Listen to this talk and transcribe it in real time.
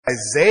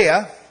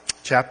Isaiah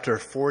chapter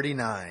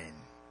 49.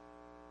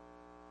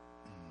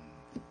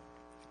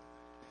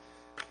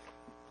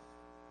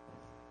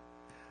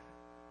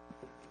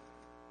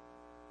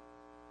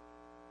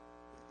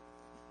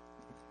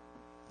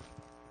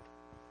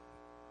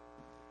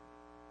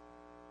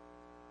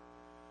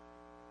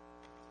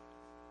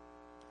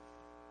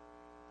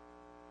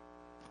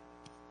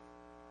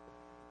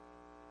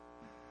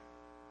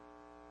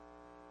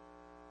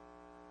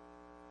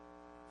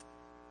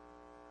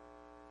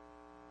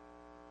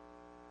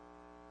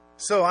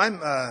 So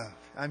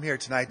I'm here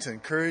tonight to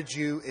encourage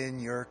you in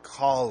your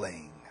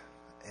calling.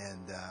 And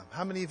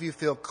how many of you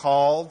feel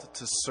called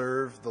to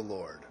serve the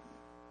Lord?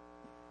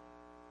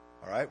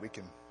 All right, we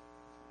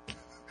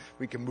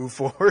can move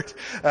forward.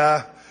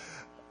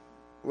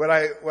 What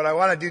I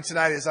want to do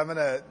tonight is I'm going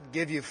to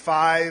give you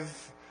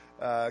 5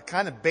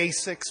 kind of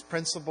basics,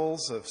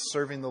 principles of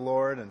serving the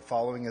Lord and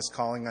following His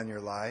calling on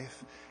your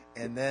life.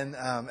 And then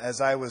as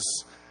I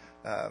was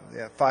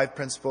 5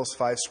 principles,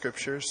 5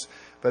 scriptures.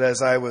 But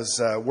as I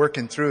was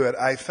working through it,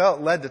 I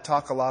felt led to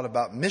talk a lot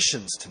about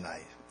missions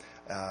tonight.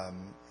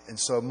 And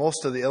so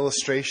most of the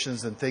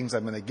illustrations and things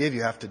I'm going to give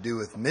you have to do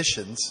with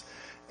missions.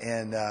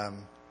 And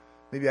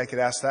maybe I could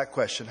ask that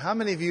question. How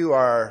many of you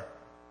are,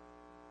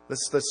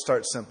 let's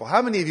start simple.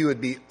 How many of you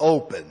would be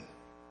open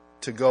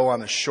to go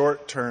on a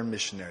short-term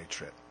missionary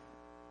trip?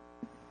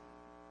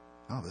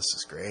 Oh, this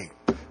is great.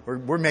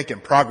 We're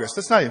making progress.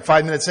 That's not even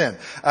 5 minutes in.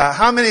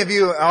 How many of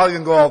you, I'll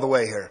even go all the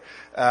way here,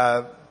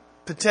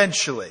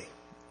 potentially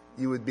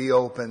you would be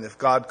open if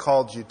God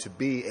called you to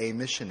be a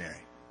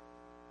missionary?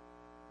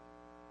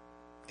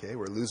 Okay,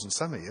 we're losing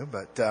some of you,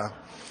 but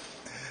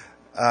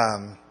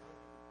I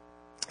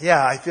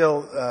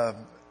feel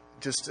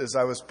just as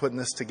I was putting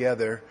this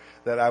together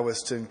that I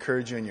was to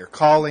encourage you in your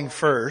calling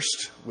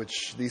first,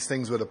 which these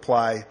things would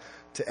apply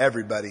to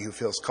everybody who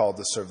feels called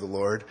to serve the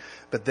Lord.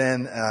 But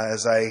then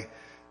as I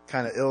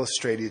kind of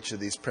illustrate each of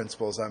these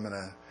principles, I'm going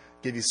to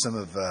give you some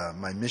of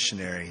my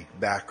missionary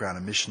background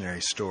and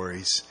missionary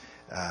stories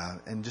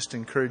and just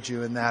encourage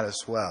you in that as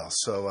well.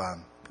 So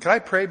can I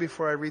pray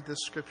before I read this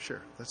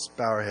scripture? Let's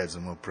bow our heads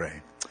and we'll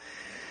pray.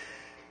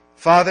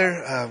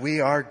 Father,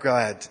 we are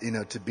glad,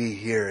 to be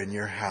here in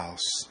your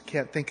house.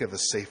 Can't think of a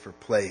safer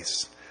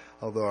place,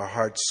 although our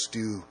hearts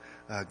do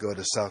go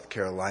to South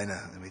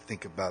Carolina and we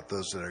think about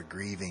those that are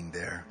grieving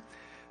there.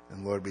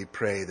 And Lord, we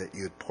pray that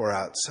you would pour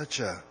out such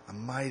a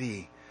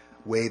mighty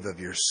wave of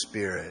your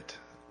Spirit.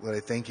 Lord,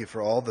 I thank you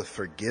for all the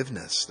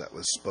forgiveness that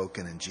was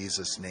spoken in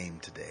Jesus' name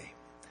today.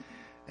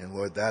 And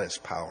Lord, that is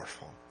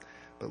powerful.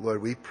 But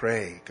Lord, we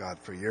pray, God,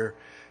 for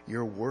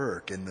your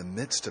work in the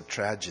midst of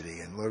tragedy.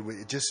 And Lord,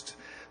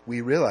 we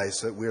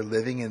realize that we're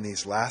living in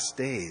these last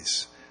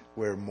days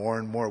where more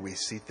and more we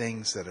see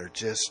things that are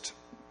just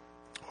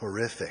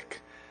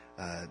horrific,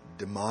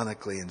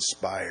 demonically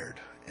inspired.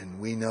 And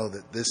we know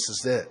that this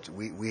is it.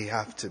 We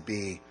have to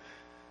be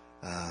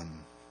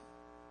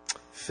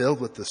filled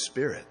with the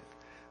Spirit.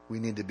 We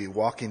need to be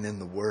walking in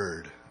the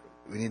Word.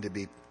 We need to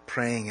be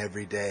praying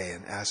every day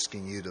and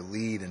asking you to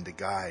lead and to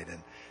guide.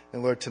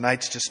 And Lord,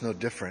 tonight's just no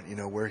different.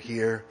 We're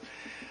here.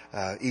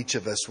 Each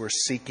of us, we're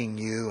seeking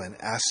you and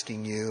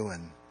asking you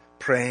and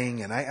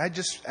praying. And I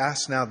just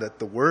ask now that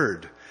the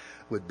Word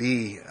would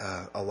be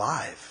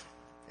alive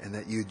and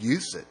that you'd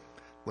use it,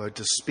 Lord,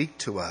 to speak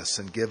to us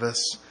and give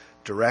us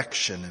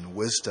direction and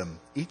wisdom,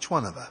 each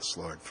one of us,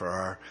 Lord, for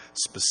our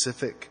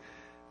specific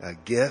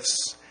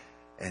gifts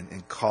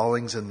and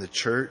callings in the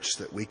church,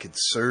 that we could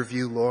serve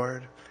you,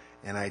 Lord.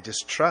 And I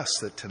just trust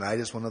that tonight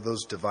is one of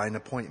those divine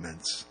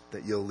appointments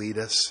that you'll lead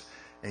us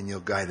and you'll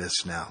guide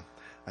us now.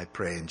 I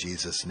pray in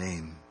Jesus'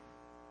 name.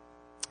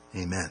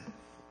 Amen.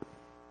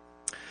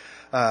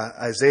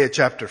 Isaiah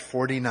chapter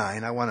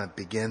 49, I want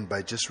to begin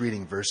by just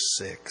reading verse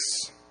 6.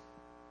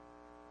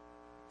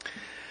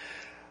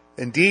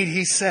 Indeed,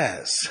 he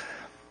says,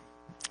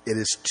 "It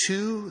is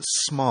too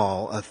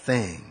small a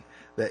thing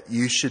that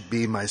you should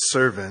be my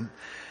servant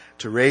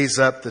to raise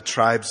up the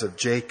tribes of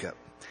Jacob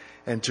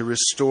and to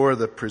restore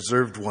the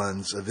preserved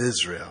ones of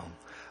Israel.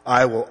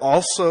 I will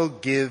also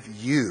give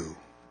you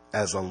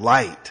as a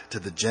light to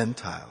the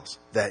Gentiles,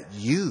 that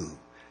you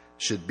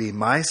should be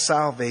my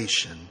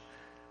salvation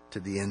to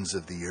the ends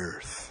of the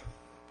earth."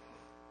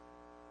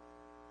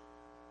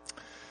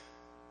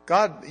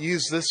 God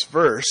used this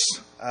verse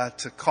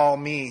to call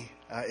me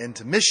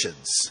into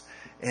missions.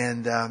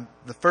 And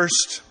the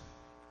first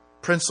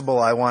principle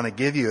I want to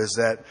give you is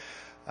that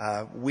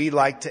we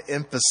like to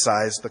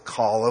emphasize the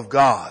call of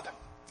God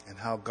and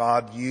how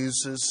God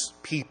uses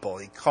people.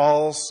 He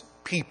calls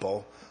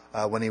people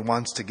when He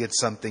wants to get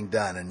something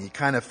done. And you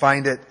kind of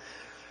find it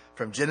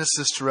from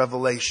Genesis to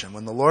Revelation.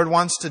 When the Lord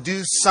wants to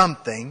do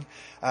something,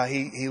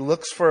 He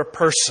looks for a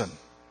person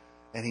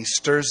and He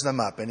stirs them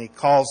up and He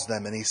calls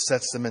them and He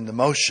sets them into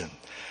motion.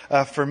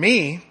 For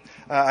me,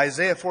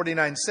 Isaiah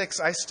 49:6,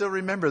 I still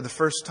remember the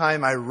first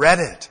time I read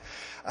it.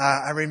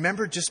 I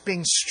remember just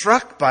being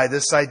struck by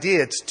this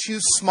idea. It's too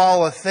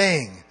small a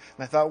thing.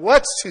 And I thought,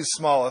 what's too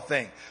small a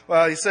thing?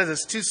 Well, he says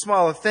it's too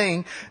small a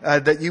thing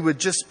that you would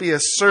just be a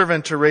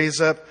servant to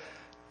raise up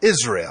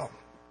Israel.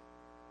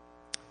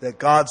 that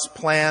God's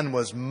plan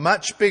was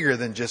much bigger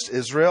than just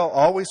Israel,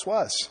 always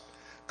was.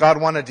 God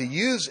wanted to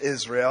use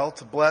Israel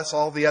to bless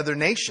all the other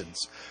nations.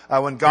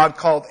 When God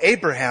called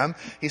Abraham,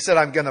 He said,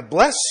 I'm going to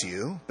bless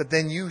you, but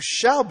then you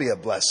shall be a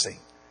blessing.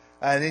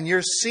 And in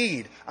your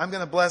seed, I'm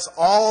going to bless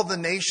all the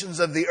nations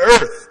of the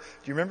earth.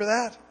 Do you remember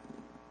that?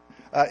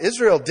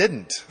 Israel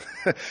didn't.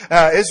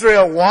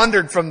 Israel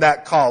wandered from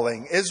that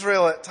calling.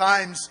 Israel at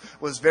times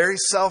was very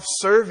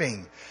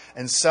self-serving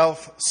and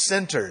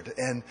self-centered.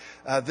 And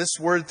this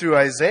word through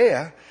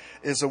Isaiah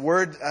is a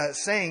word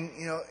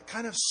saying,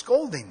 kind of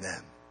scolding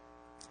them.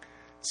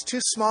 It's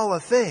too small a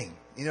thing.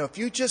 If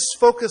you just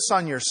focus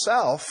on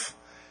yourself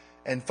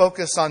and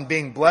focus on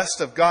being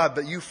blessed of God,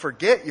 but you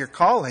forget your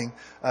calling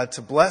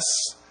to bless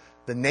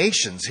the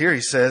nations. Here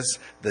he says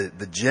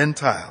the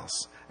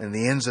Gentiles and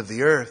the ends of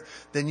the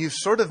earth, then you've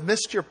sort of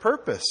missed your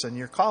purpose and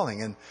your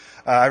calling. And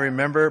I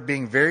remember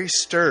being very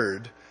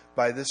stirred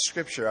by this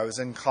scripture. I was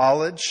in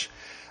college.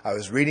 I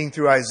was reading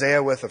through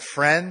Isaiah with a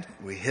friend.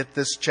 We hit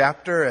this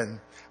chapter and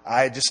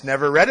I had just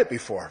never read it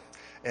before.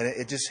 And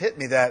it just hit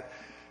me that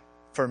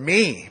for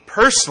me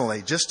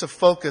personally, just to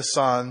focus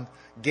on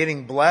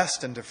getting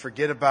blessed and to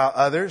forget about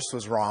others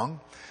was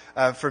wrong.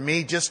 For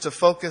me, just to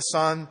focus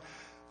on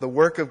the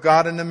work of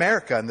God in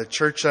America and the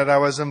church that I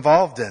was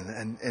involved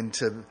in, and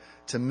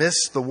to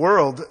miss the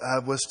world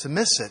was to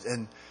miss it.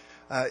 And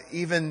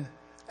even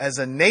as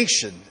a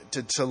nation,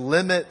 to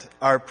limit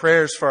our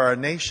prayers for our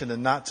nation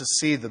and not to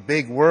see the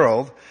big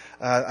world,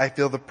 I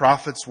feel the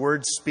prophet's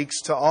word speaks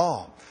to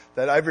all,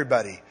 that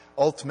everybody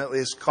ultimately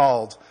is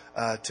called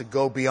to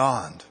go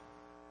beyond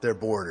their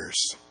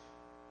borders.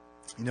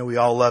 We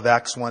all love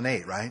Acts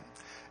 1:8, right?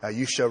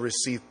 You shall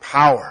receive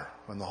power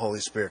when the Holy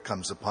Spirit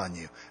comes upon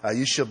you.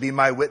 You shall be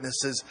my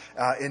witnesses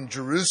in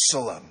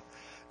Jerusalem,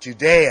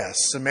 Judea,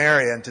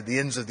 Samaria, and to the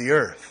ends of the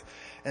earth.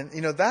 And,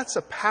 that's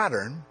a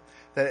pattern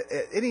that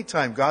at any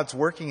time God's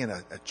working in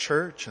a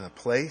church, in a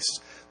place,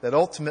 that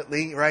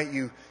ultimately, right,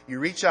 you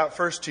reach out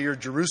first to your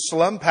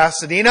Jerusalem,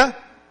 Pasadena.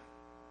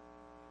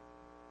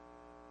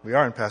 We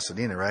are in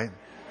Pasadena, right?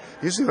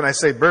 Usually when I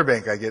say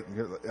Burbank, I get,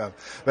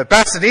 but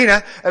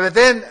Pasadena. But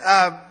then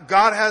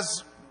God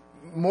has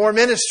more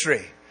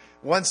ministry.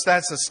 Once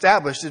that's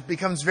established, it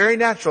becomes very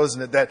natural,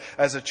 isn't it? That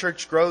as a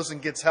church grows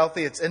and gets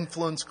healthy, its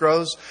influence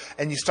grows,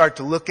 and you start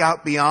to look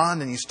out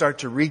beyond, and you start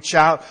to reach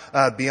out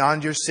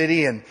beyond your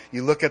city, and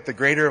you look at the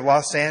greater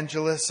Los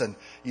Angeles, and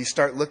you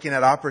start looking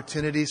at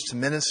opportunities to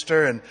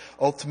minister, and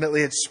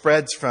ultimately it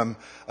spreads from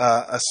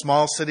a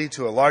small city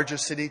to a larger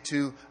city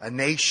to a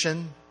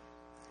nation.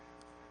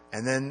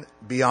 And then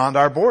beyond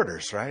our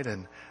borders, right?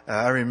 And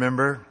I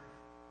remember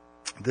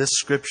this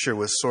scripture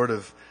was sort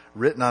of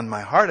written on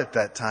my heart at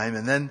that time.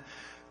 And then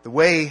the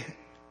way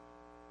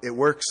it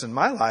works in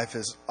my life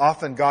is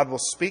often God will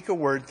speak a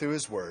word through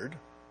His word.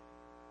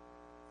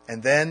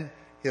 And then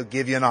He'll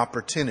give you an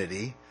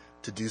opportunity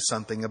to do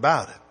something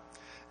about it.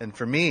 And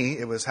for me,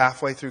 it was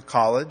halfway through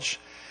college.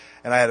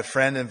 And I had a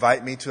friend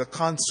invite me to a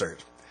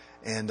concert.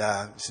 And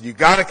said, you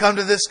got to come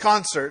to this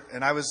concert.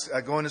 And I was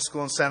going to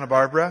school in Santa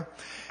Barbara.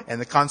 And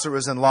the concert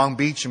was in Long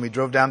Beach. And we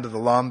drove down to the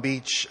Long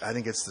Beach, I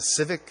think it's the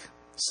Civic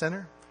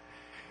Center.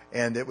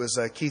 And it was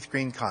a Keith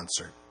Green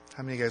concert.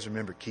 How many of you guys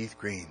remember Keith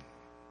Green?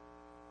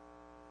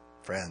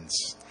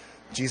 Friends.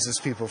 Jesus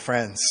People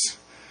Friends.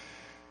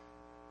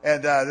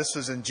 And this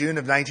was in June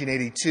of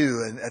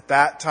 1982. And at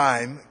that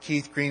time,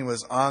 Keith Green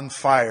was on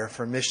fire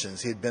for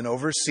missions. He had been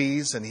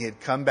overseas and he had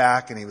come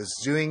back and he was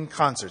doing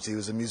concerts. He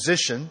was a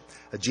musician,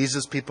 a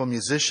Jesus People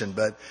musician.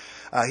 But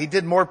he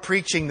did more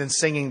preaching than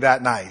singing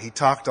that night. He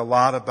talked a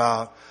lot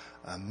about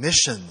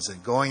missions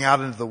and going out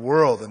into the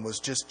world and was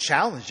just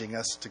challenging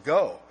us to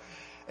go.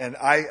 And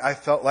I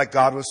felt like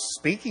God was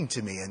speaking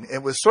to me. And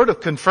it was sort of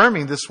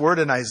confirming this word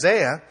in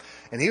Isaiah.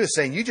 And He was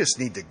saying, you just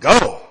need to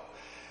go.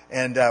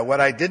 And what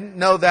I didn't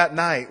know that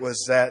night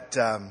was that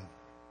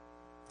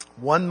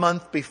 1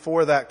 month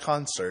before that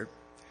concert,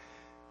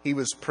 he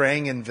was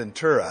praying in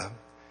Ventura.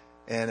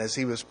 And as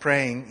he was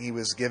praying, he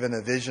was given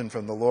a vision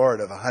from the Lord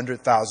of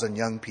 100,000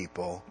 young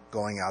people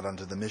going out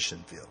onto the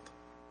mission field.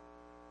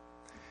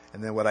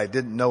 And then what I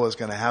didn't know was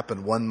going to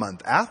happen 1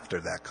 month after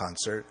that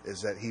concert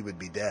is that he would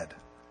be dead.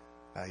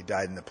 He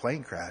died in a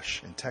plane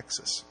crash in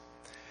Texas.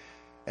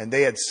 And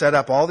they had set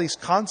up all these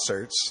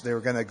concerts. They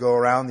were going to go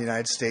around the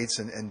United States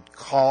and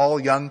call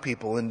young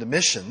people into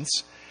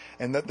missions.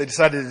 And what they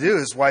decided to do,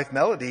 his wife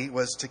Melody,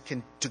 was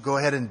to go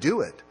ahead and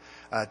do it.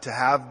 To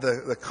have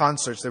the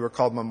concerts. They were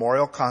called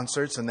memorial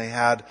concerts, and they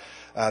had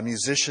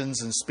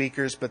musicians and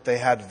speakers, but they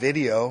had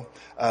video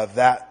of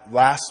that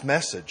last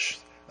message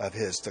of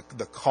his,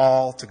 the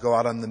call to go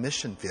out on the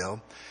mission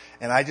field.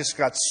 And I just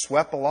got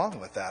swept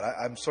along with that.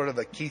 I'm sort of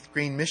a Keith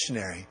Green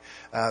missionary.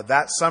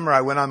 That summer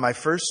I went on my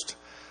first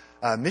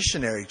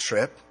missionary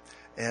trip.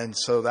 And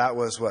so that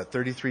was,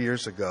 33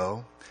 years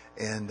ago.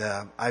 And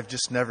I've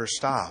just never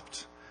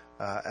stopped.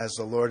 As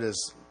the Lord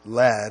has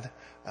led,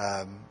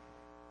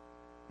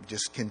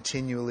 just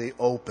continually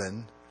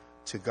open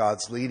to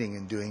God's leading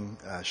in doing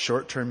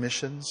short-term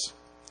missions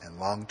and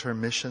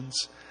long-term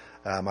missions.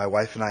 My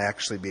wife and I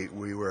actually,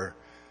 we were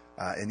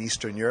in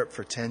Eastern Europe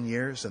for 10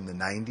 years in the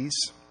 90s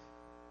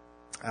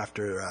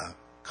after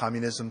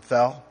communism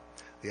fell.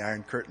 The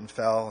Iron Curtain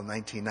fell in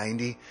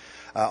 1990.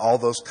 All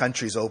those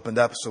countries opened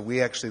up, so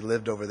we actually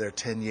lived over there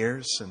 10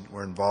 years and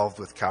were involved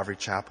with Calvary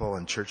Chapel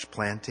and church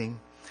planting.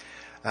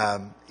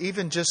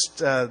 Even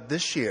just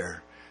this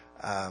year,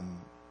 I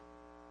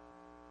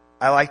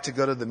like to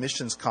go to the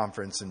missions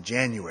conference in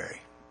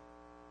January.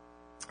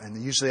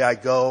 And usually I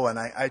go and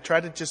I try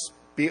to just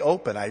be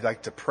open. I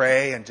like to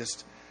pray and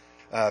just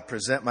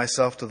present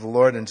myself to the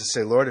Lord and to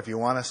say, Lord, if you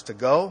want us to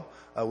go,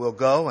 we'll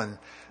go. And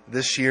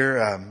this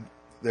year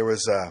there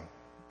was,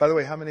 by the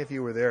way, how many of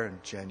you were there in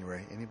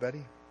January?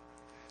 Anybody?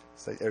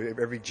 It's like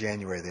every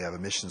January they have a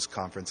missions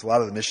conference. A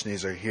lot of the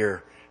missionaries are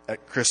here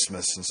at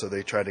Christmas, and so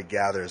they try to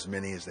gather as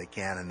many as they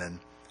can and then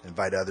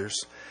invite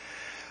others.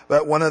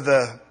 But one of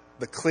the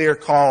clear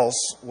calls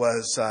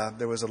was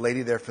there was a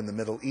lady there from the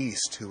Middle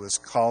East who was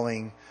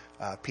calling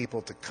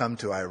people to come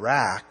to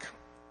Iraq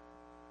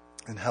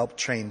and help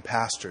train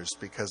pastors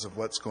because of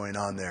what's going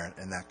on there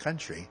in that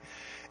country.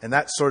 And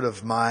that's sort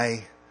of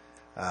my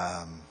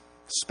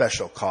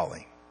special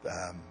calling.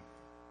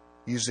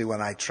 Usually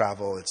when I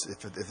travel, it's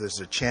if there's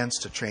a chance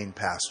to train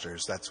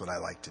pastors, that's what I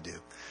like to do.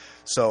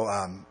 So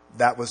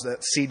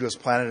that seed was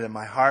planted in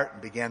my heart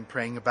and began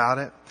praying about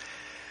it.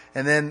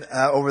 And then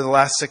over the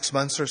last 6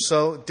 months or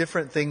so,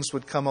 different things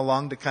would come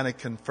along to kind of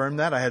confirm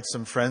that. I had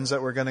some friends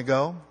that were going to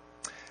go.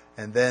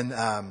 And then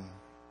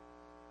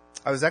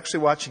I was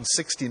actually watching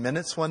 60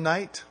 Minutes one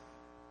night.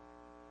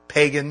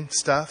 Pagan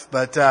stuff.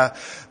 But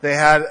they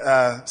had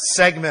a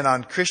segment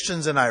on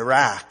Christians in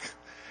Iraq.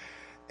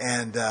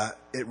 And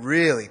it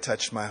really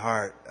touched my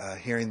heart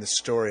hearing the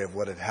story of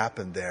what had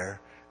happened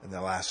there in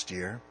the last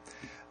year.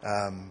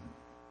 I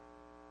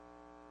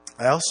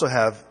also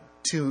have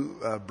two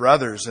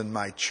brothers in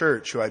my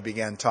church who I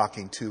began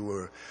talking to,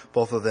 where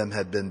both of them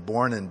had been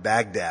born in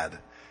Baghdad,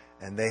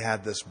 and they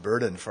had this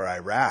burden for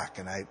Iraq,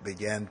 and I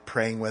began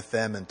praying with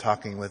them and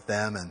talking with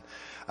them, and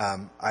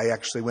I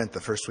actually went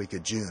the first week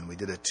of June. We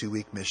did a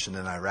 2-week mission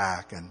in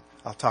Iraq, and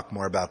I'll talk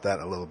more about that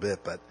in a little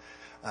bit, but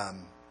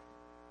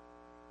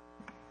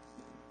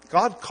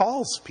God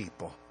calls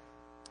people.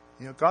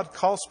 God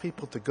calls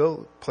people to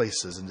go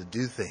places and to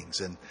do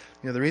things. And,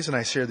 the reason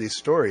I share these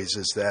stories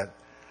is that,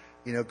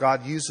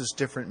 God uses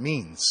different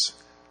means.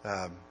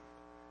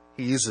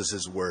 He uses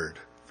His Word.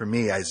 For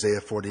me,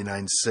 Isaiah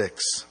 49:6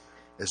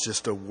 is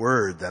just a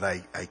word that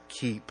I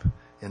keep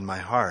in my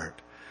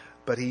heart.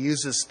 But He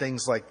uses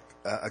things like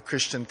a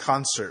Christian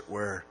concert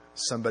where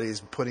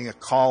somebody's putting a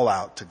call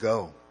out to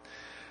go.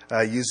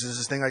 He uses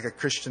this thing like a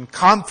Christian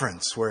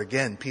conference where,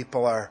 again,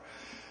 people are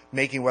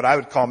making what I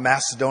would call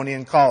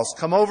Macedonian calls.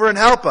 Come over and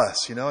help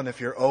us, and if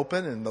you're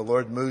open and the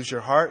Lord moves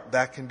your heart,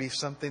 that can be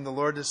something the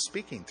Lord is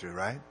speaking through,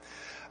 right?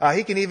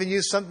 He can even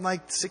use something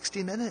like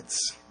 60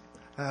 Minutes,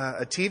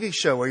 a TV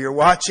show where you're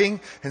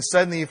watching and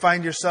suddenly you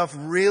find yourself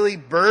really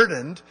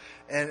burdened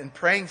and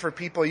praying for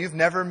people you've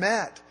never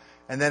met.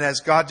 And then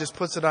as God just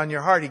puts it on your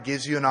heart, He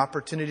gives you an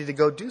opportunity to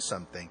go do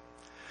something.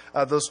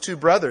 Those two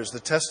brothers, the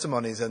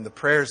testimonies and the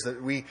prayers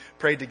that we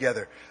prayed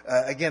together.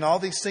 Again, all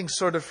these things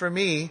sort of, for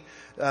me,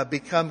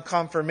 become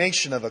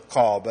confirmation of a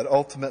call. But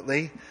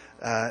ultimately,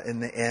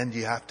 in the end,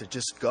 you have to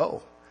just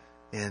go.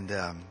 And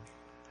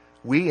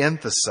we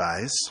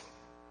emphasize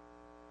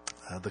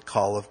the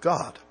call of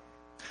God.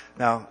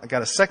 Now, I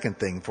got a second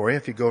thing for you.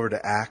 If you go over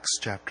to Acts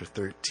chapter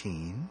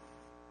 13.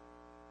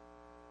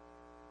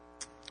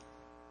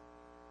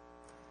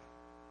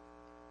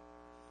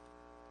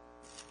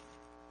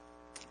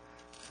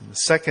 And the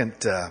second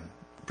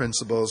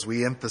principle is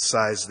we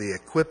emphasize the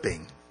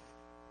equipping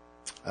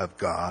of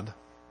God.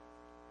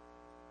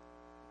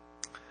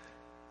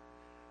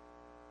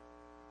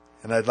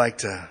 And I'd like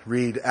to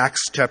read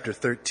Acts chapter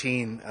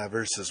 13,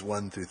 verses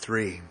 1 through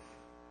 3.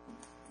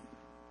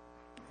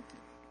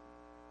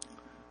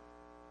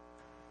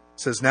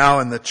 It says, Now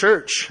in the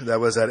church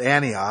that was at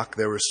Antioch,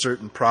 there were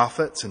certain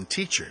prophets and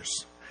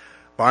teachers.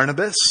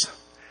 Barnabas,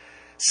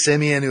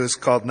 Simeon, who is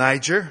called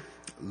Niger,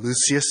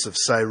 Lucius of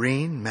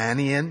Cyrene,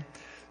 Manaen,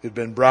 who had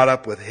been brought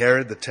up with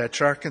Herod the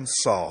Tetrarch, and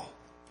Saul.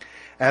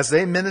 As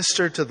they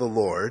ministered to the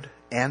Lord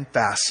and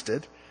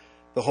fasted,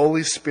 the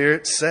Holy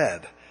Spirit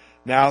said,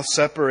 Now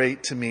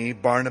separate to me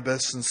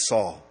Barnabas and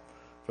Saul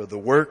for the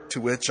work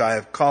to which I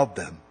have called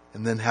them.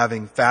 And then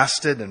having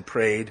fasted and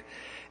prayed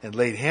and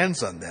laid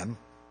hands on them,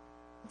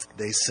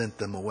 they sent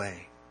them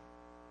away.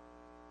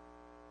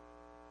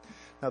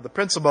 Now the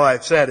principle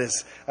I've said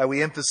is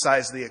we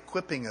emphasize the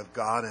equipping of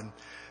God. And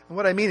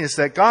what I mean is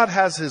that God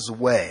has His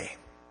way.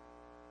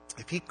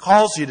 If He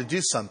calls you to do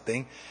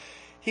something,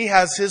 He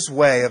has His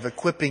way of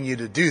equipping you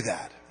to do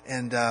that.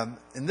 And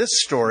in this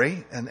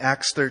story, in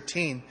Acts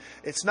 13,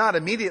 it's not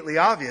immediately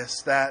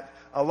obvious that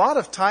a lot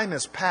of time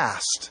has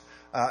passed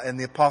in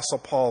the Apostle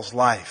Paul's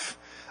life.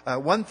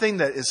 One thing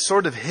that is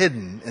sort of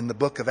hidden in the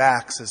book of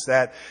Acts is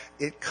that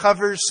it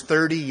covers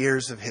 30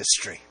 years of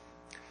history.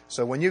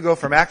 So when you go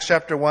from Acts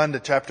chapter 1 to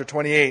chapter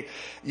 28,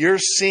 you're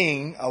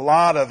seeing a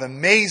lot of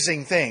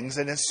amazing things,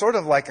 and it's sort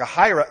of like a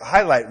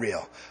highlight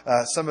reel.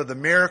 Some of the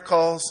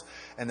miracles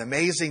and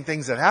amazing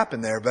things that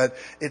happened there, but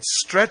it's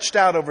stretched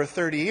out over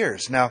 30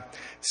 years. Now,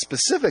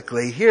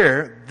 specifically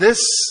here, this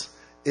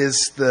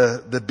is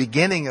the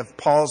beginning of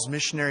Paul's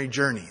missionary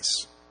journeys.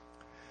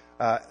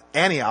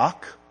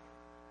 Antioch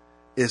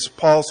is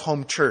Paul's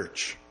home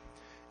church.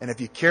 And if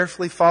you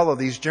carefully follow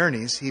these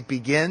journeys, he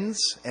begins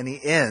and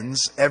he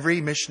ends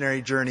every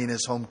missionary journey in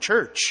his home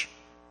church.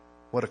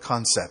 What a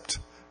concept,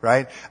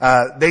 right?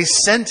 They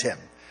sent him.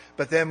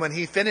 But then when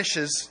he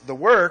finishes the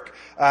work,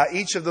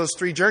 each of those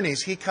 3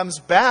 journeys, he comes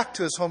back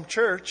to his home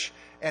church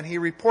and he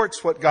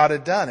reports what God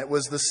had done. It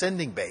was the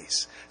sending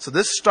base. So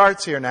this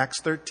starts here in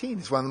Acts 13.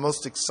 It's one of the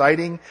most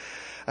exciting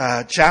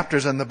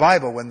chapters in the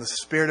Bible, when the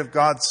Spirit of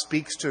God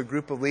speaks to a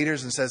group of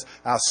leaders and says,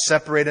 "I'll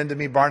separate unto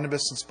me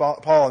Barnabas and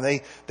Paul,"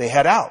 and they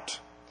head out.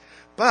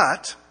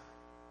 But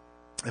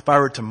if I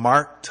were to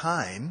mark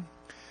time,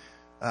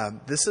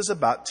 this is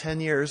about 10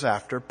 years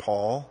after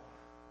Paul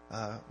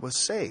was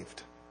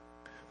saved.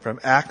 From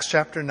Acts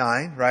chapter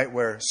 9, right,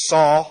 where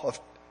Saul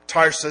of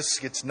Tarsus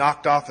gets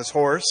knocked off his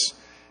horse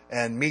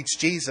and meets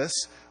Jesus,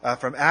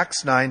 from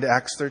Acts 9 to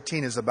Acts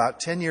 13 is about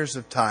 10 years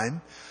of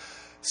time.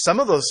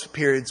 Some of those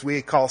periods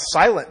we call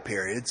silent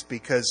periods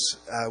because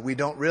we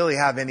don't really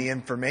have any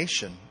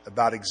information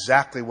about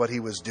exactly what he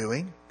was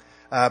doing,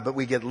 but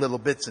we get little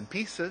bits and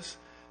pieces.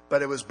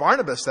 But it was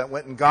Barnabas that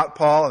went and got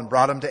Paul and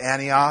brought him to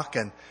Antioch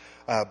and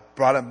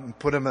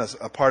put him as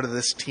a part of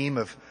this team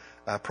of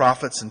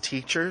prophets and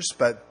teachers.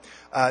 But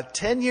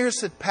 10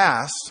 years had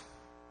passed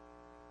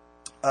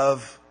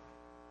of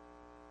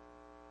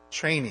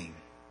training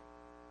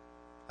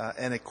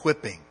and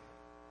equipping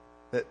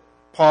that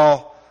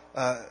Paul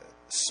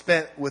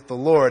spent with the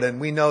Lord. And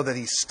we know that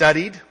he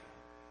studied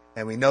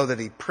and we know that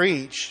he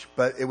preached,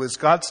 but it was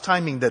God's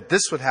timing that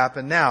this would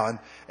happen now.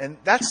 And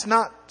that's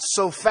not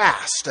so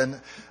fast.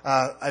 And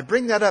I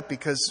bring that up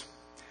because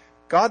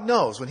God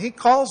knows when he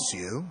calls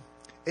you,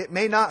 it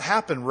may not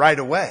happen right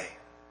away.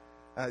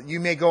 You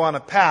may go on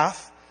a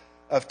path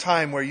of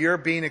time where you're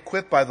being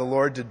equipped by the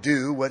Lord to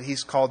do what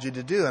he's called you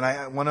to do.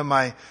 And one of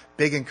my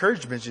big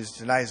encouragements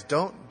tonight is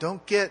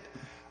don't get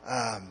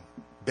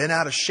bent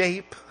out of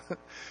shape.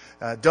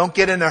 Don't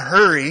get in a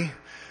hurry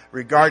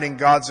regarding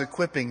God's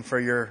equipping for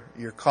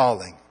your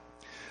calling.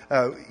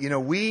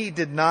 We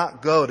did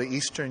not go to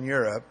Eastern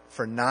Europe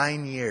for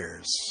 9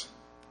 years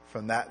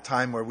from that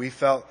time where we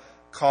felt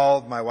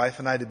called, my wife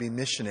and I, to be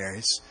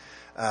missionaries.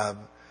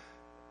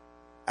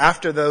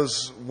 After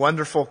those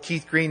wonderful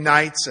Keith Green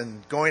nights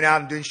and going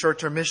out and doing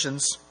short-term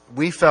missions,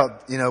 we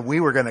felt, we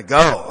were going to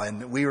go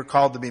and we were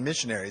called to be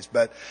missionaries.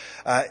 But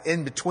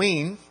in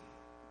between,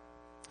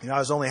 I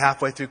was only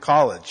halfway through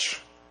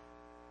college.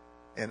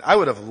 And I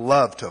would have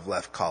loved to have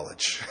left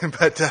college,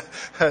 but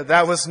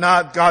that was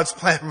not God's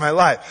plan for my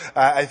life.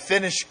 I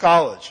finished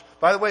college.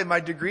 By the way, my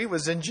degree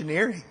was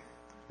engineering,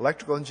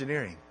 electrical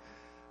engineering.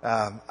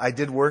 I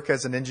did work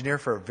as an engineer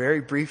for a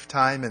very brief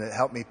time, and it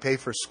helped me pay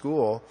for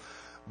school.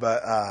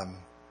 But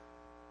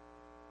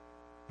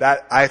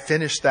I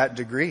finished that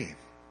degree.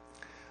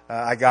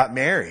 I got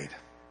married.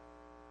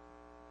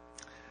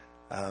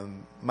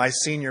 My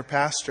senior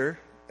pastor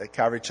at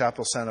Calvary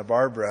Chapel, Santa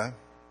Barbara,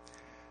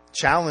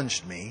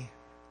 challenged me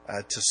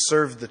to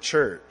serve the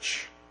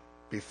church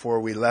before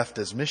we left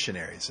as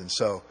missionaries. And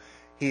so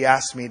he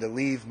asked me to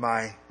leave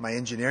my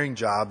engineering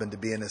job and to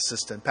be an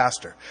assistant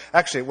pastor.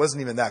 Actually, it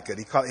wasn't even that good.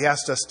 He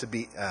asked us to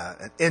be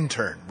an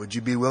intern. Would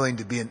you be willing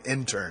to be an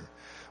intern?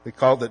 We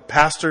called it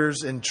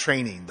Pastors in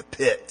Training, the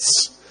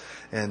PITS.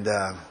 And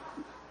I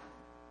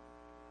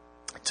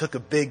took a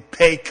big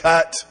pay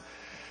cut.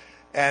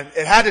 And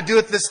it had to do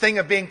with this thing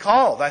of being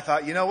called. I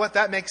thought, you know what,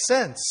 that makes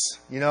sense.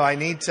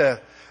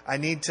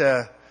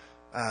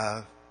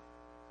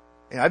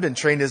 I've been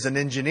trained as an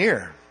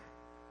engineer.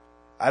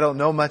 I don't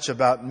know much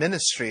about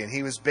ministry. And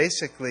he was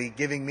basically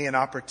giving me an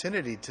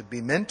opportunity to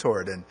be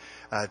mentored and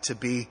to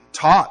be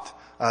taught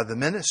the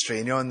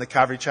ministry. And, in the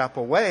Calvary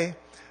Chapel way,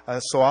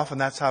 so often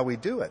that's how we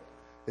do it,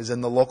 is in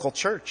the local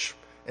church.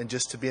 And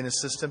just to be an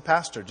assistant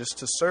pastor, just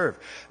to serve.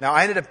 Now,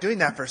 I ended up doing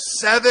that for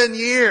 7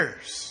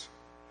 years.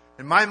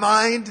 In my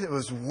mind, it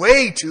was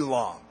way too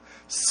long.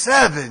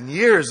 7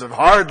 years of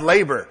hard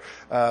labor.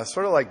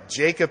 Sort of like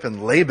Jacob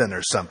and Laban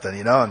or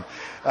something,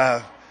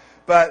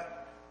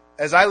 But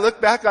as I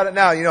look back on it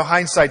now,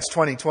 hindsight's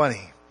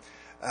 20/20.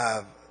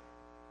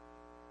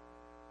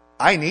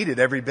 I needed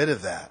every bit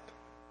of that.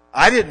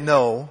 I didn't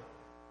know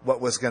what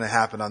was going to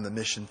happen on the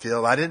mission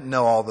field. I didn't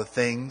know all the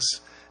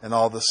things and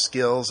all the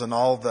skills and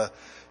all the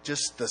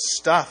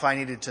stuff I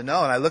needed to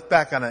know. And I look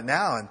back on it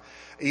now, and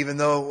even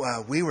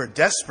though we were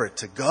desperate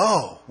to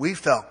go, we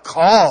felt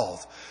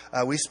called.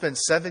 We spent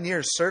 7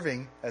 years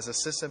serving as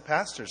assistant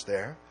pastors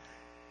there.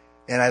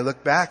 And I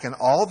look back and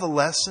all the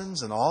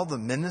lessons and all the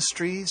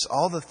ministries,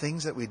 all the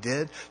things that we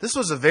did. This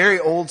was a very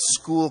old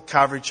school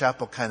Calvary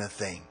Chapel kind of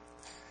thing.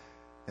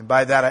 And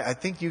by that, I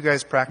think you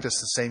guys practice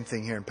the same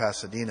thing here in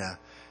Pasadena.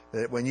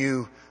 That when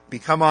you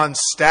become on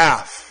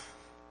staff,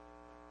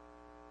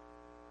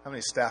 how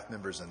many staff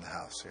members in the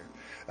house here?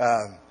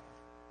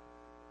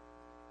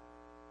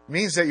 It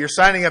means that you're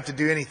signing up to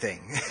do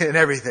anything and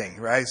everything,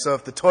 right? So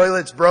if the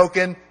toilet's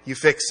broken, you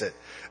fix it.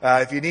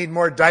 If you need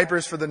more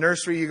diapers for the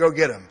nursery, you go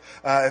get them.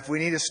 If we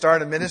need to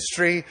start a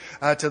ministry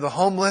to the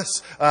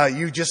homeless,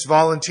 you just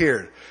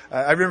volunteered.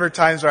 I remember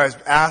times where I was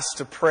asked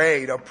to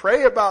pray,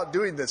 pray about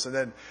doing this. And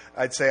then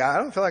I'd say, I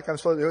don't feel like I'm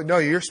supposed to do it. No,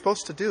 you're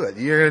supposed to do it.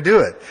 You're going to do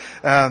it.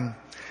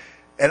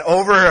 And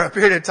over a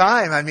period of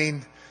time,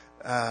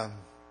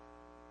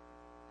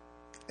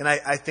 and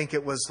I think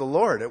it was the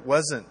Lord. It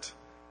wasn't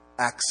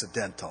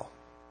accidental.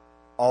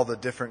 All the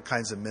different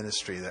kinds of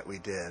ministry that we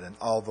did and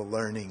all the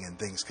learning and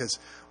things. Because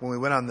when we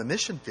went on the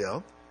mission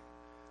field,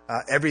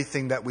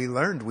 everything that we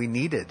learned, we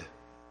needed.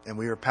 And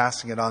we were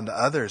passing it on to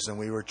others, and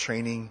we were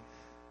training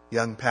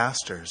young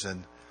pastors.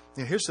 And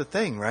here's the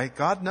thing, right?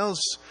 God knows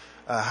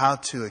how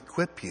to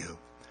equip you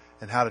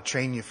and how to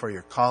train you for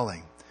your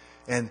calling.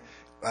 And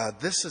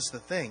this is the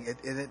thing.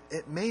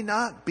 It may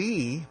not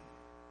be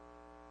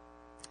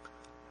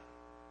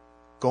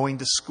going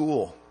to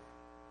school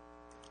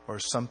or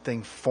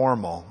something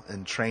formal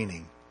in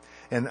training.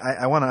 And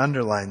I want to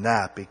underline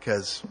that,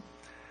 because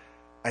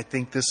I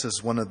think this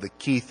is one of the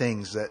key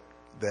things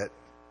that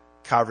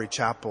Calvary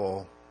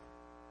Chapel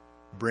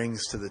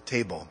brings to the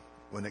table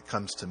when it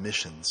comes to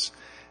missions,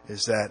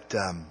 is that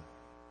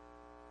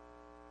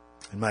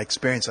in my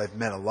experience, I've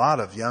met a lot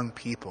of young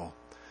people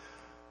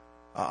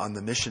on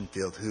the mission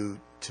field who,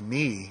 to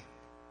me,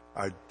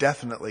 are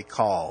definitely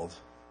called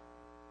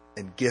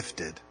and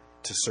gifted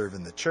to serve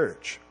in the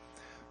church.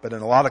 But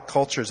in a lot of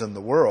cultures in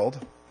the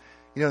world,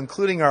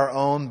 including our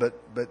own, but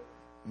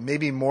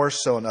maybe more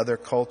so in other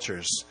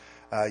cultures,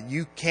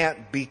 you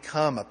can't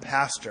become a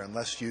pastor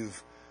unless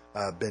you've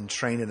been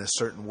trained in a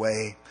certain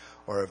way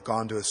or have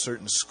gone to a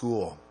certain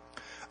school.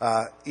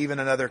 Even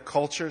in other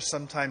cultures,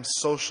 sometimes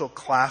social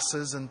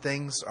classes and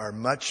things are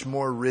much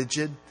more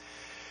rigid.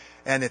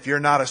 And if you're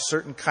not a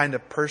certain kind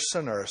of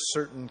person or a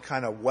certain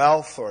kind of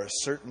wealth or a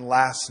certain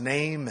last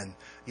name, and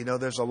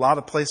there's a lot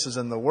of places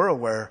in the world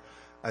where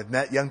I've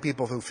met young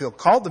people who feel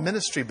called to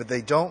ministry, but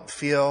they don't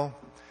feel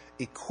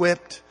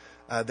equipped.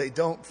 They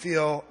don't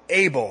feel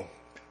able,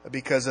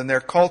 because in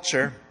their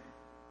culture,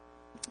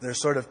 they're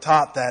sort of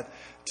taught that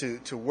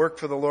to work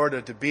for the Lord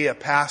or to be a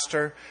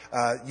pastor,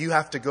 you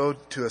have to go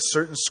to a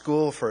certain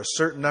school for a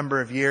certain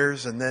number of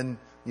years, and then,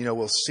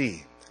 we'll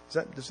see.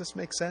 Does this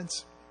make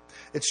sense?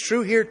 It's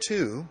true here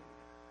too,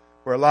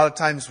 where a lot of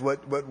times what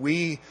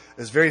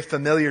is very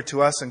familiar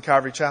to us in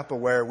Calvary Chapel,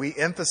 where we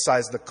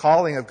emphasize the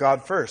calling of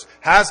God first.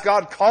 Has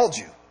God called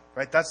you?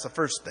 Right? That's the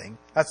first thing.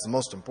 That's the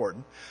most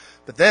important.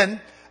 But then,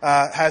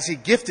 has He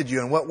gifted you?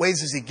 In what ways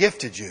has He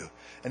gifted you?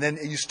 And then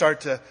you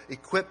start to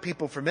equip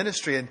people for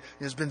ministry. And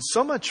there's been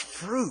so much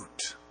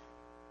fruit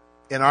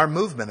in our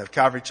movement of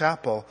Calvary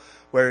Chapel,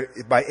 where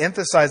by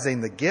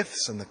emphasizing the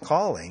gifts and the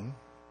calling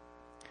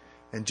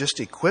and just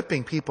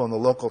equipping people in the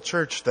local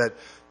church, that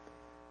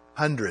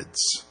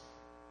hundreds,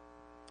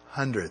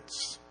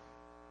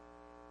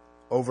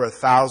 over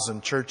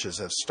 1,000 churches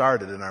have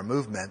started in our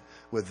movement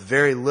with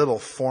very little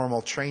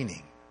formal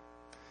training.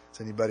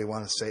 Does anybody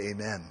want to say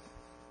amen?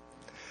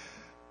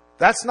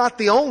 That's not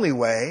the only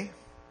way,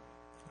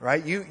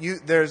 right?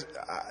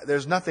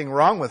 There's nothing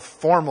wrong with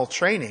formal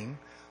training,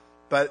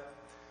 but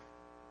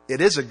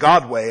it is a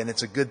God way, and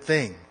it's a good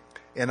thing.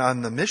 And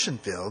on the mission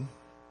field,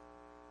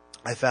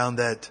 I found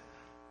that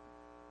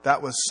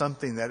was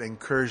something that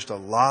encouraged a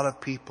lot of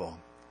people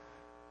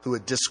who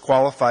would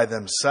disqualify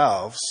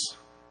themselves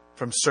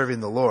from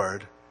serving the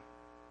Lord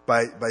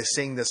by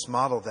seeing this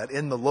model that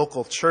in the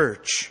local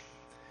church,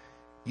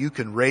 you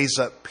can raise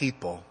up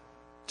people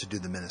to do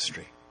the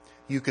ministry.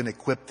 You can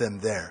equip them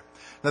there.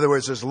 In other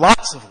words, there's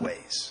lots of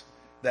ways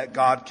that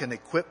God can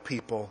equip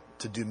people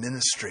to do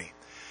ministry.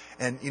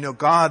 And,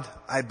 God,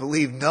 I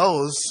believe,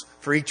 knows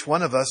for each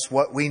one of us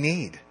what we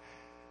need.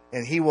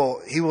 And He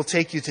will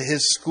take you to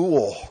His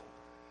school,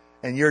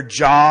 and your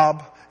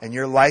job and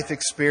your life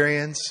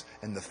experience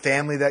and the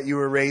family that you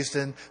were raised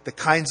in, the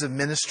kinds of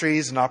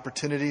ministries and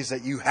opportunities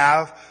that you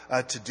have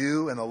to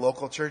do in a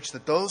local church,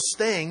 that those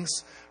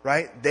things,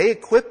 right, they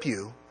equip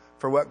you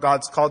for what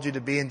God's called you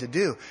to be and to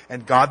do.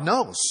 And God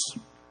knows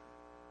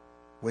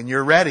when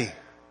you're ready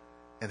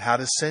and how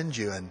to send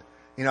you. And,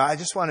 I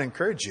just want to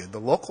encourage you, the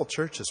local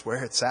church is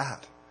where it's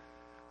at.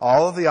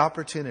 All of the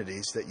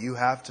opportunities that you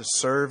have to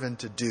serve and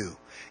to do,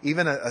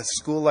 even a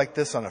school like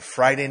this on a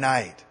Friday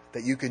night,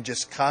 that you can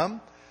just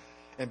come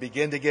and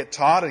begin to get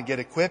taught and get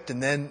equipped.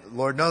 And then,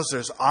 Lord knows,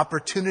 there's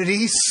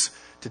opportunities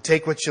to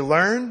take what you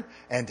learn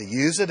and to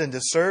use it and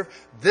to serve.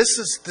 This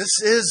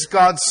is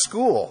God's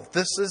school.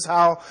 This is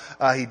how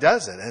He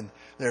does it. And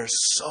there's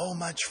so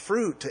much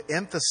fruit to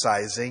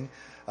emphasizing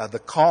the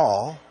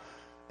call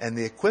and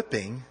the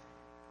equipping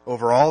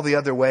over all the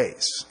other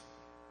ways.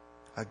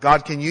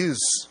 God can use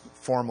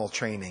formal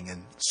training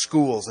and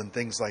schools and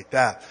things like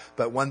that.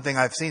 But one thing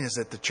I've seen is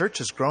that the church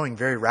is growing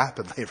very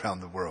rapidly around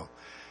the world.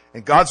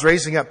 And God's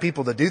raising up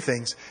people to do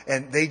things,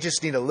 and they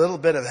just need a little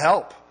bit of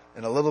help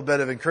and a little bit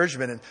of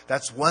encouragement. And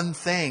that's one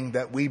thing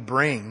that we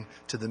bring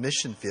to the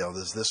mission field,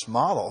 is this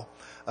model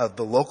of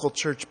the local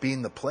church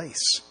being the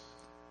place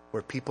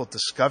where people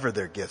discover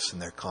their gifts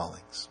and their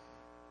callings.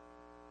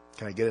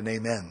 Can I get an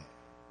amen?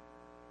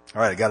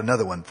 All right, I got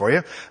another one for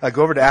you.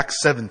 Go over to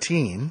Acts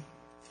 17.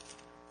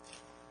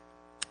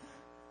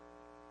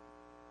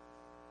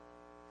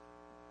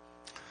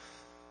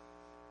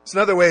 It's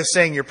another way of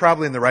saying you're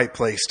probably in the right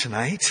place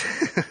tonight.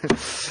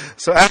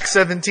 So Acts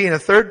 17, a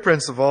third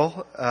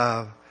principle,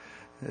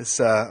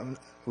 is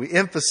we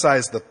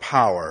emphasize the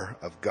power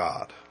of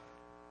God.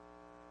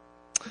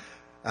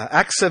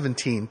 Acts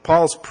 17,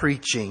 Paul's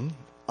preaching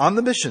on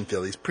the mission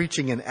field. He's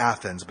preaching in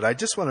Athens, but I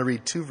just want to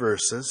read two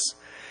verses.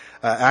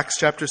 Acts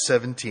chapter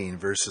 17,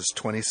 verses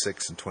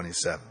 26 and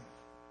 27.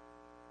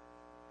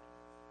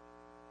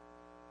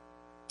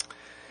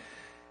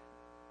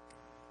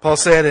 Paul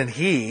said, "And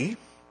he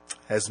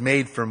has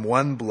made from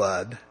one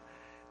blood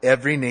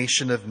every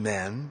nation of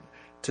men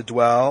to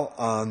dwell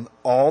on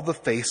all the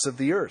face of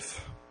the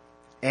earth,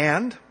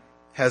 and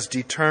has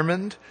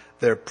determined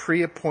their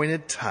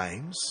pre-appointed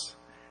times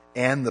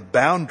and the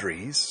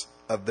boundaries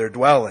of their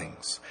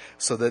dwellings,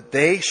 so that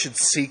they should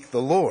seek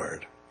the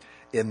Lord,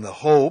 in the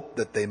hope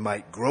that they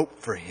might grope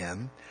for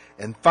him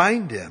and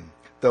find him,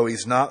 though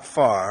he's not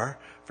far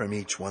from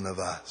each one of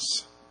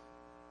us."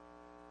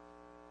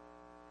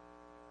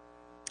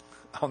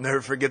 I'll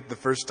never forget the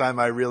first time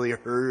I really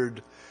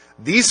heard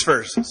these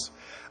verses.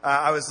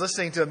 I was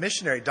listening to a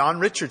missionary, Don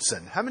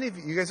Richardson. How many of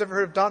you guys ever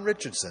heard of Don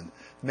Richardson?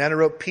 The man who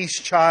wrote Peace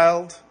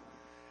Child.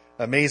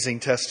 Amazing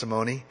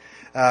testimony.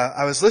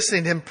 I was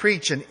listening to him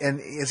preach, and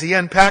as he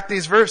unpacked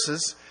these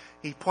verses,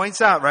 he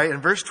points out, right, in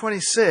verse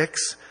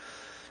 26,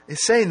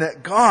 he's saying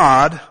that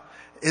God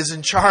is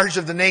in charge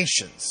of the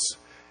nations.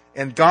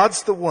 And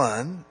God's the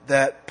one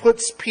that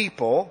puts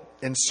people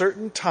in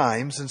certain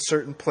times and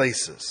certain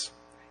places.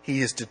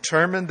 He has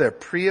determined their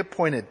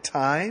pre-appointed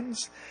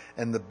times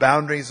and the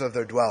boundaries of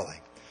their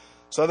dwelling.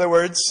 So in other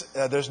words,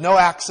 there's no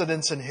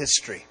accidents in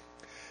history.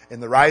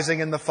 In the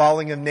rising and the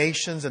falling of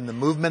nations and the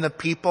movement of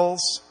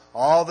peoples,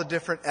 all the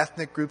different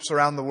ethnic groups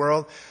around the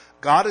world,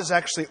 God is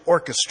actually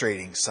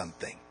orchestrating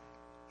something.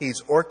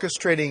 He's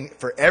orchestrating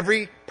for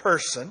every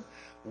person.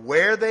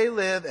 Where they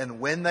live and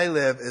when they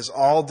live is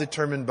all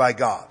determined by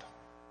God.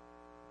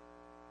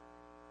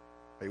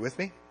 Are you with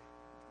me?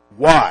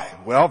 Why?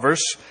 Well,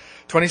 verse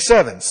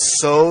 27,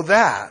 so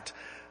that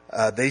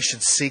they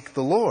should seek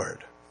the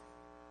Lord,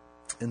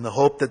 in the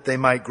hope that they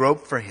might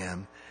grope for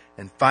him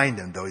and find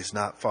him, though he's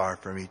not far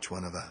from each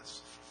one of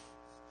us.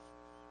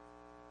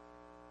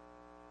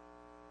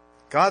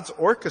 God's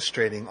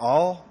orchestrating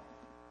all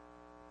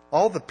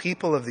the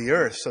people of the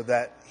earth so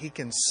that he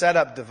can set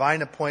up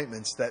divine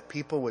appointments that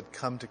people would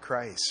come to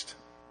Christ.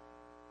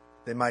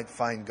 They might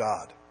find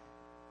God.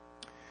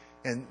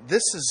 And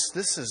this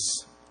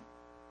is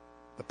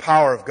the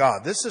power of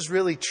God. This is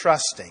really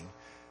trusting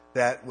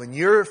that when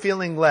you're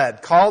feeling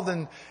led, called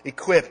and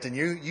equipped, and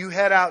you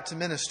head out to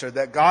minister,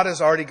 that God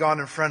has already gone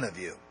in front of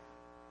you.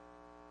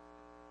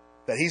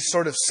 That he's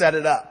sort of set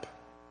it up.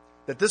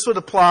 That this would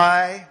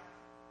apply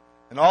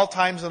in all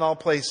times and all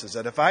places.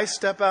 That if I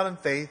step out in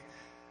faith,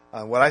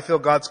 what I feel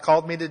God's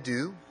called me to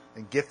do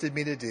and gifted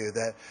me to do,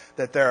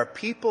 that there are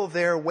people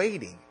there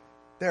waiting.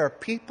 There are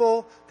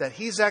people that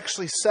he's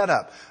actually set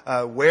up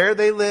where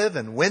they live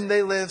and when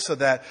they live, so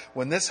that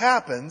when this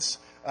happens,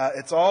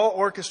 it's all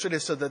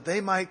orchestrated so that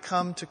they might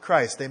come to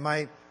Christ. They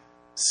might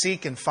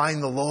seek and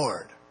find the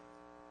Lord.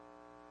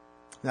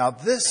 Now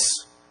this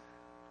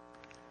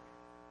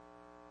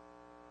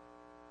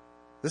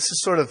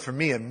is sort of, for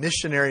me, a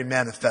missionary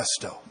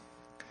manifesto.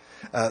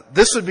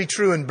 This would be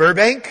true in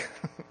Burbank.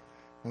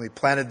 When we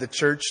planted the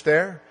church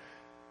there,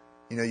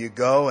 you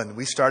go, and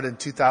we started in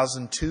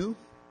 2002,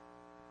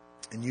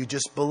 and you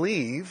just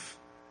believe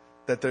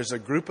that there's a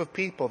group of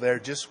people there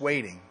just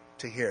waiting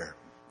to hear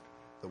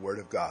the Word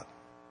of God.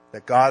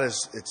 That God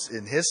it's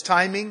in his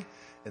timing,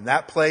 in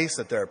that place,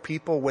 that there are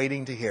people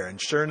waiting to hear. And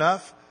sure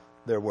enough,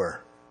 there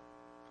were.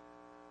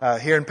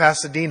 Here in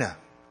Pasadena,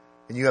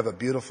 and you have a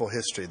beautiful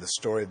history, the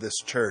story of this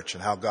church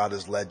and how God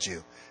has led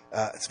you.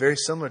 It's very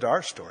similar to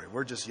our story.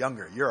 We're just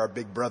younger. You're our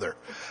big brother.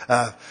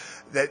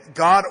 That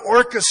God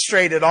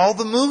orchestrated all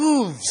the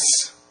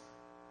moves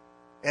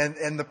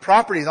and the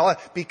properties, all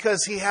that,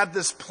 because he had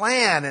this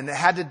plan, and it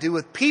had to do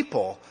with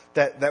people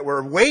that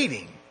were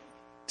waiting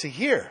to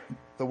hear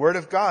the Word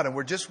of God, and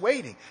we're just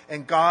waiting.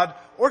 And God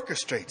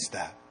orchestrates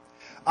that.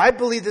 I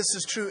believe this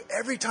is true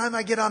every time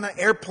I get on an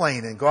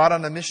airplane and go out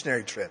on a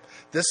missionary trip.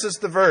 This is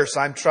the verse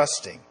I'm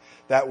trusting.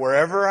 That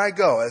wherever I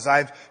go, as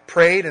I've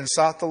prayed and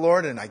sought the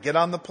Lord and I get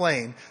on the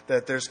plane,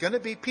 that there's going to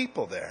be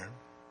people there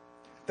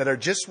that are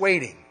just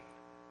waiting.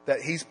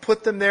 That he's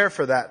put them there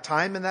for that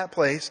time and that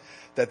place.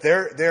 That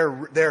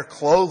they're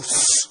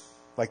close,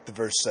 like the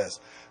verse says.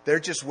 They're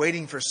just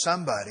waiting for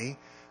somebody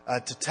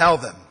to tell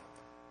them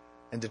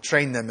and to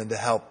train them and to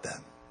help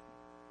them.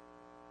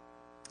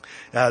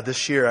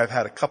 This year I've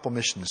had a couple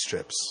mission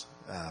trips.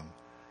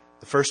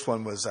 The first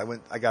one was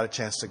I got a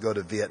chance to go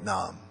to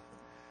Vietnam.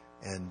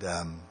 And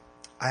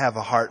I have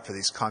a heart for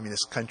these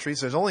communist countries.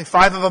 There's only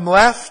 5 of them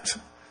left.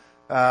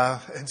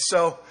 And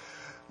so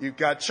you've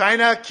got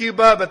China,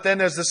 Cuba, but then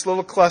there's this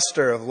little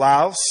cluster of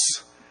Laos.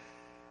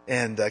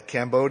 and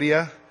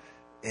Cambodia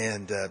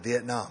and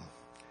Vietnam.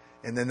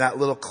 And then that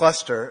little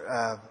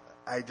cluster,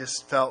 I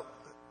just felt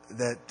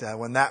that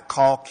when that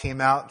call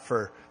came out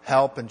for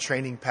help and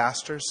training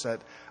pastors,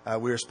 that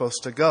we were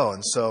supposed to go.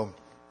 And so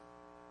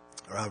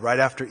right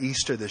after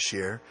Easter this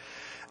year,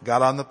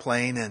 got on the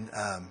plane and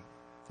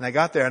I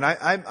got there. And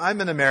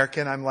I'm an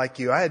American. I'm like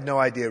you. I had no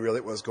idea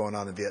really what was going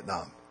on in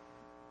Vietnam.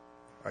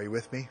 Are you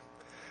with me?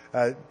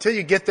 Till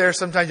you get there,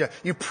 sometimes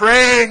you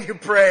pray and you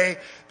pray.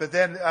 But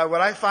then what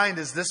I find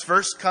is this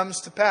verse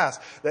comes to pass,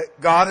 that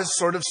God has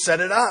sort of set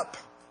it up.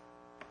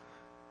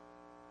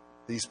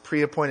 These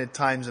pre-appointed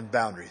times and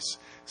boundaries.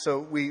 So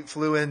we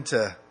flew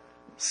into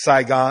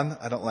Saigon.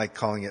 I don't like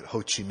calling it Ho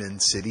Chi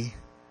Minh City.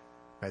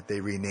 Right?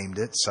 They renamed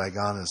it.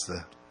 Saigon is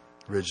the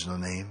original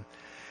name.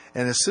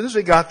 And as soon as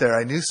we got there,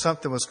 I knew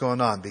something was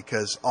going on,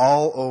 because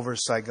all over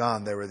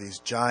Saigon there were these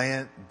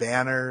giant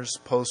banners,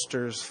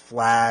 posters,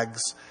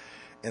 flags,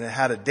 and it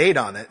had a date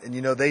on it. And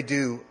they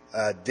do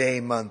day,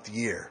 month,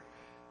 year.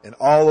 And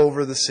all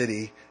over the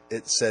city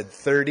it said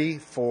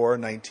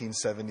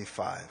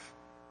 30/4/1975.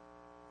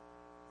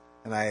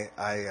 And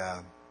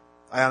I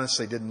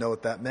honestly didn't know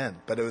what that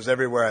meant, but it was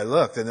everywhere I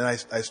looked. And then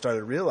I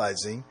started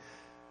realizing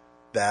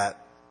that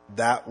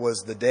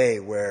was the day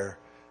where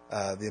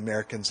the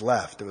Americans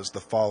left. It was the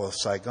fall of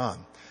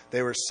Saigon.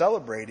 They were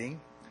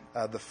celebrating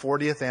the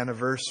 40th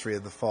anniversary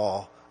of the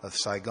fall of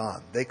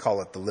Saigon. They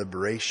call it the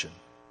liberation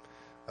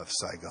of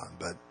Saigon.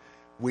 But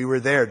we were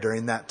there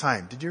during that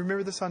time. Did you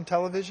remember this on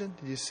television?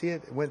 Did you see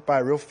it? It went by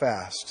real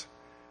fast.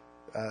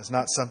 It's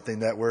not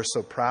something that we're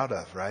so proud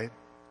of, right?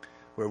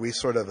 Where we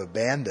sort of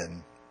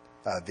abandoned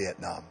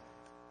Vietnam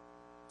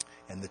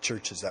and the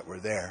churches that were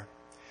there.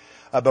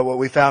 But what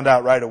we found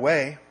out right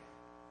away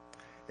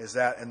is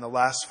that in the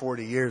last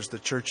 40 years, the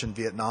church in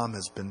Vietnam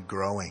has been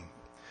growing.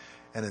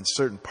 And in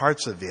certain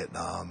parts of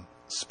Vietnam,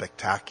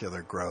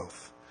 spectacular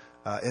growth.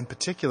 In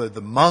particular,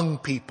 the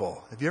Hmong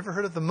people. Have you ever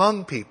heard of the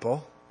Hmong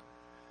people?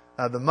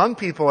 The Hmong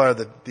people are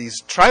these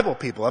tribal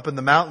people up in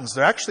the mountains.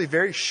 They're actually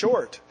very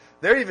short.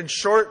 They're even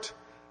short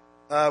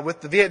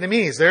with the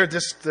Vietnamese.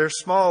 They're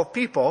small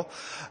people.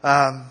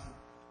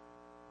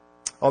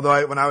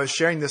 Although when I was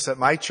sharing this at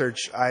my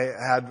church, I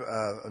had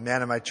a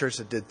man in my church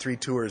that did 3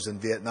 tours in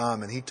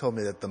Vietnam, and he told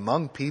me that the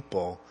Hmong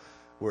people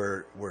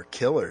were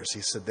killers.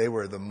 He said they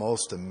were the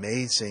most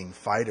amazing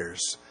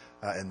fighters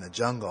in the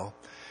jungle.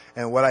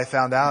 And what I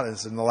found out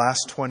is in the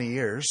last 20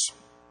 years,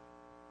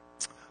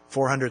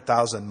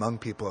 400,000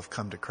 Hmong people have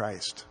come to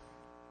Christ.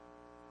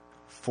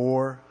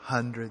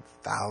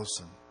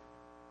 400,000.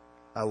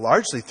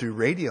 Largely through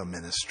radio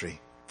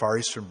ministry, Far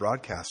Eastern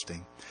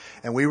Broadcasting.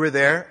 And we were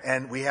there,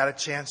 and we had a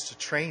chance to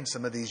train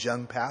some of these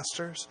young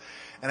pastors.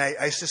 And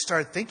I just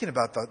started thinking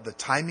about the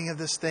timing of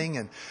this thing.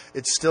 And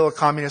it's still a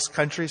communist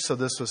country, so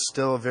this was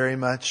still very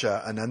much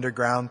an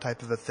underground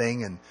type of a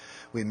thing. And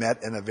we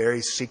met in a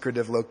very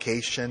secretive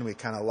location. We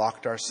kind of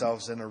locked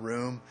ourselves in a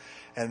room.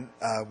 And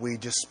we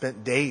just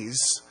spent days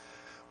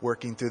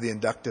working through the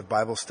inductive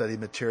Bible study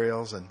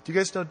materials. And do you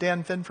guys know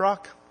Dan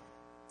Finfrock?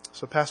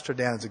 So Pastor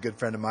Dan is a good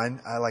friend of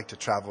mine. I like to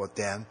travel with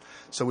Dan.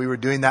 So we were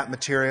doing that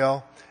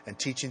material and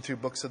teaching through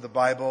books of the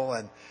Bible.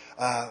 And,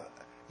 I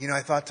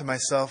thought to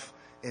myself,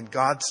 in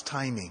God's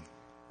timing,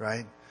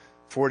 right?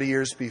 40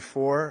 years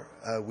before,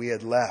 we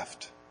had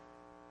left.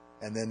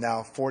 And then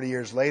now 40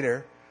 years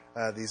later,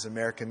 these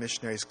American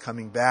missionaries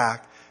coming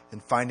back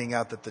and finding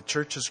out that the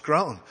church has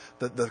grown.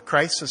 The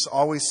crisis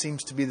always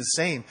seems to be the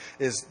same,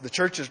 is the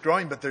church is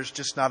growing, but there's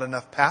just not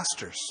enough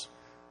pastors.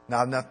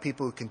 Not enough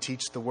people who can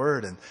teach the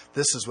Word. And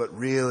this is what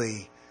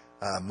really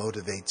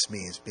motivates me,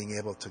 is being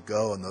able to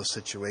go in those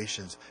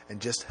situations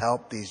and just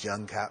help these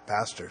young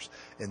pastors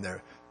in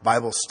their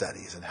Bible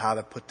studies and how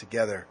to put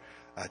together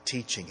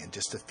teaching and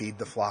just to feed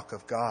the flock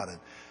of God. And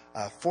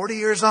 40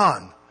 years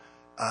on,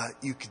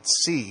 you could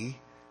see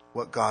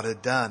what God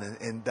had done,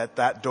 and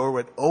that door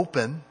would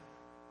open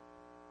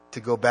to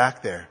go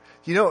back there.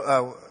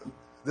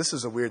 This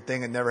is a weird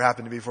thing that never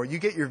happened to me before. You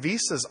get your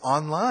visas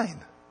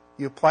online.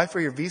 You apply for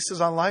your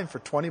visas online for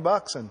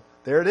 $20, and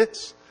there it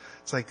is.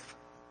 It's like,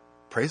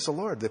 praise the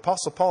Lord. The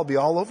Apostle Paul will be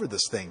all over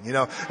this thing.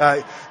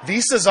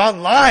 Visas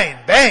online,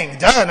 bang,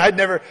 done.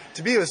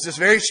 To me, it was just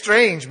very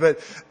strange, but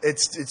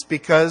it's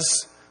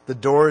because the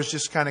door is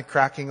just kind of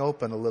cracking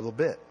open a little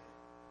bit.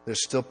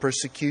 There's still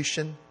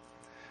persecution.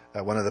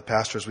 One of the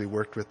pastors we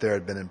worked with there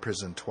had been in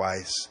prison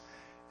twice,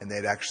 and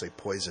they'd actually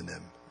poisoned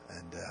him.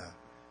 And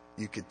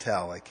you could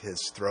tell, like,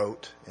 his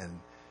throat. And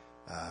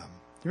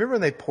you remember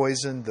when they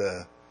poisoned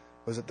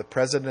was it the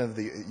president of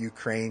the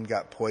Ukraine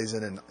got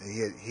poisoned, and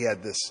he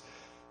had this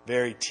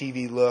very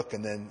TV look,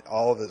 and then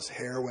all of his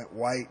hair went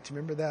white. Do you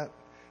remember that?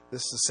 The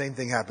same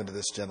thing happened to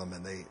this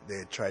gentleman. They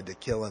had tried to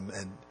kill him,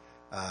 and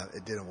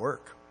it didn't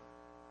work.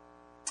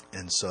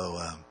 And so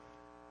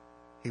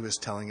he was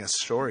telling us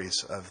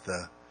stories of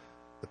the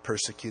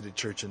persecuted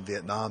church in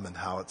Vietnam and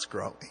how it's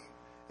growing.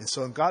 And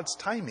so in God's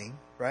timing,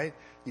 right,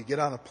 you get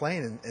on a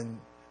plane and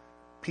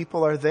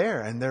people are there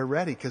and they're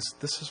ready, because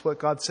this is what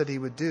God said He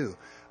would do.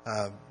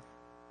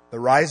 The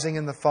rising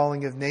and the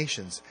falling of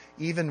nations.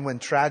 Even when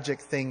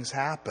tragic things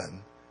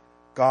happen,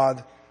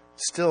 God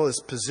still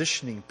is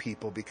positioning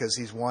people because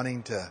He's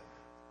wanting to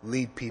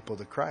lead people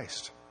to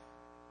Christ.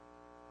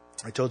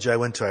 I told you I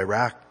went to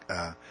Iraq.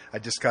 I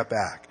just got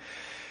back.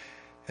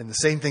 And the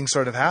same thing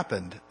sort of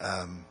happened.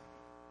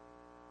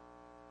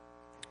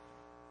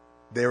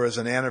 There was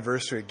an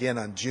anniversary again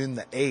on June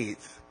the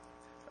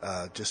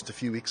 8th, just a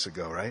few weeks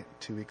ago, right?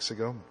 2 weeks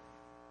ago.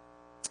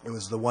 It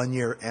was the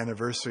 1-year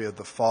anniversary of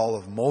the fall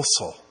of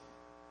Mosul.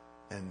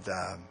 And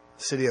a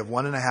city of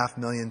 1.5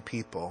 million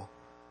people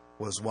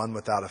was won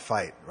without a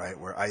fight, right?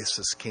 Where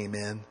ISIS came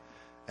in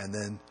and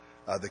then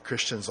the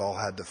Christians all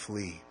had to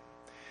flee.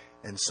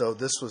 And so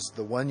this was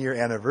the 1-year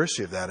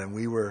anniversary of that, and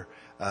we were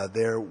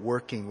there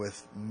working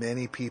with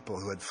many people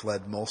who had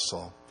fled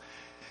Mosul.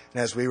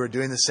 And as we were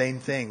doing the same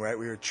thing, right,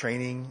 we were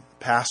training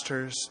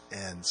pastors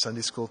and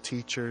Sunday school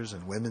teachers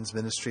and women's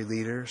ministry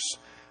leaders.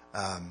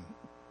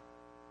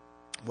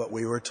 What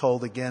we were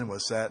told again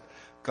was that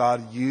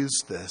God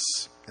used this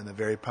in a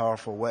very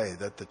powerful way,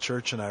 that the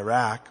church in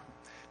Iraq,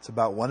 it's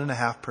about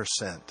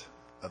 1.5%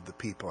 of the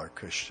people are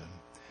Christian.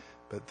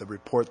 But the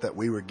report that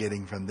we were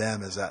getting from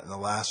them is that in the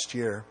last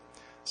year,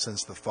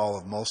 since the fall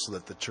of Mosul,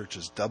 that the church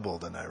has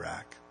doubled in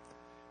Iraq.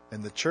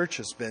 And the church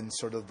has been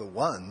sort of the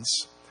ones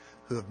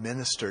who have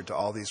ministered to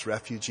all these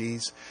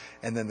refugees.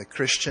 And then the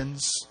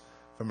Christians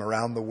from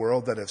around the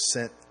world that have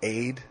sent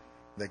aid,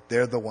 like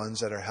they're the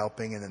ones that are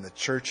helping. And then the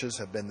churches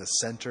have been the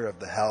center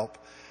of the help.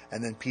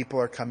 And then people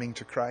are coming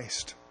to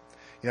Christ.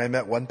 You know, I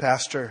met one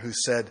pastor who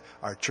said,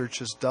 our church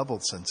has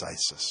doubled since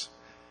ISIS.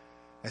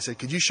 I said,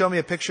 could you show me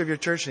a picture of your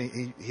church?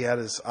 And he had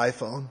his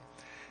iPhone.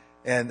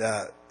 And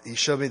he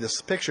showed me this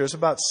picture. It's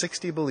about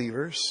 60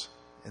 believers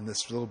in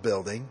this little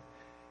building.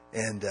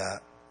 And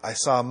I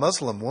saw a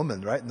Muslim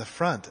woman right in the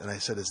front. And I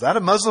said, is that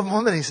a Muslim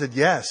woman? He said,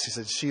 yes. He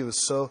said, she's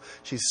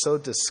so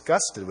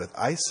disgusted with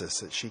ISIS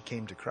that she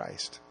came to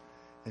Christ.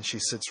 And she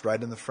sits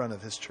right in the front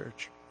of his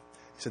church.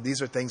 He said,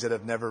 these are things that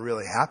have never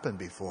really happened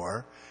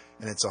before.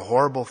 And it's a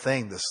horrible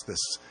thing,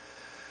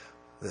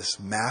 this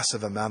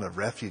massive amount of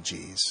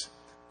refugees.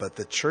 But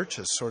the church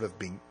has sort of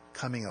been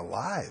coming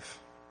alive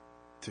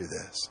through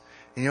this.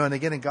 And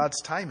again, in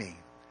God's timing,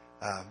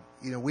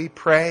 we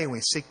pray and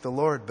we seek the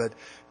Lord, but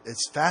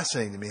it's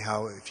fascinating to me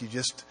how if you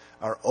just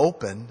are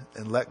open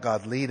and let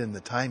God lead in the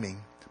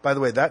timing. By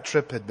the way, that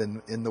trip had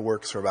been in the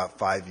works for about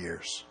 5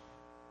 years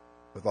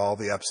with all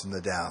the ups and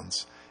the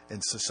downs.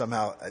 And so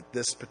somehow at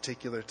this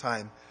particular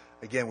time,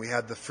 again, we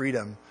had the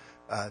freedom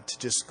to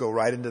just go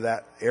right into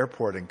that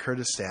airport in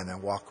Kurdistan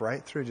and walk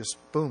right through, just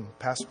boom,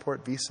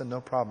 passport, visa, no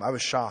problem. I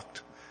was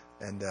shocked.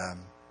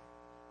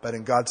 But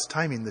in God's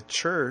timing, the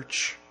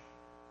church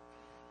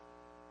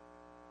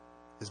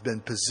has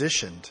been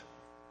positioned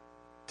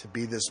to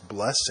be this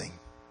blessing.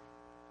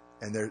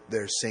 And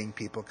they're seeing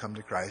people come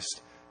to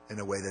Christ in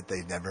a way that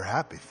they never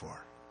have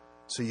before.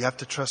 So you have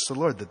to trust the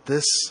Lord that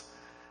this,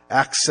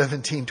 Acts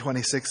 17,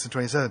 26 and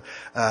 27,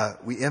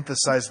 we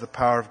emphasize the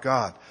power of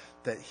God,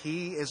 that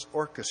He is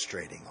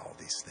orchestrating all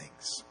these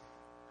things.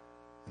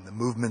 And the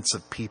movements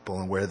of people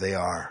and where they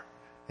are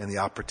and the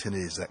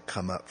opportunities that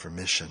come up for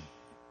mission.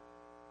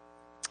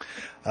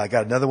 I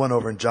got another one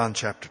over in John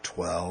chapter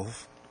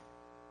 12.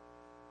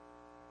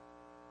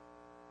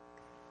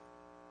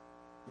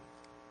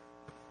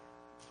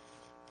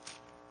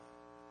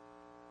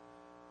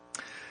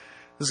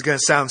 This is going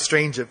to sound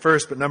strange at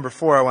first, but number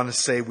 4, I want to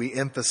say we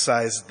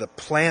emphasize the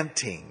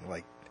planting,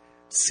 like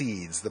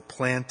seeds, the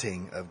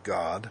planting of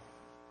God.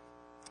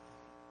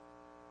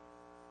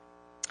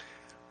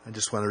 I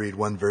just want to read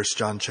one verse,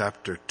 John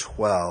chapter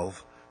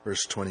 12,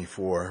 verse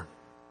 24.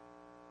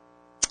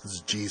 This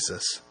is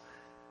Jesus.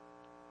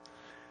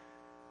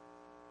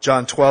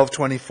 John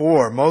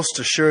 12:24, most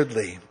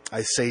assuredly,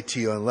 I say to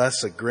you,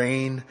 unless a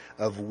grain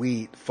of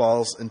wheat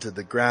falls into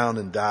the ground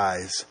and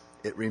dies,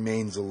 it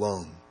remains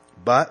alone.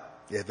 But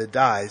if it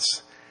dies,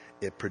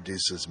 it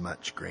produces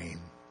much grain.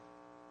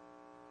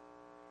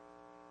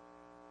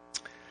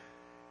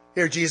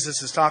 Here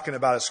Jesus is talking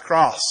about His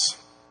cross.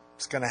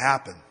 It's going to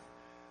happen.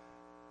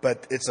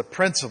 But it's a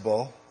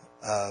principle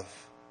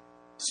of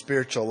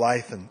spiritual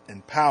life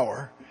and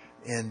power.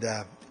 And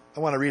I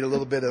want to read a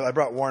little bit of, I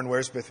brought Warren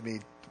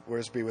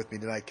Worsby with me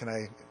tonight. Can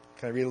I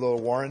read a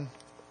little Warren?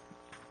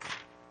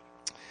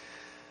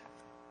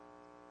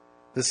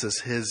 This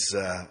is his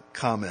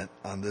comment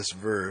on this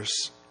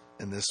verse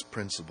and this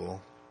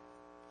principle.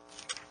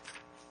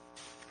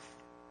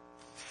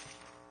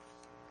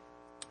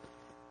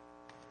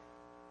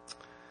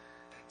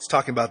 He's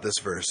talking about this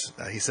verse.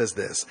 He says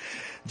this: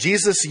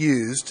 Jesus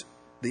used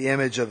the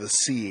image of a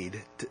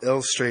seed to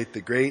illustrate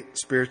the great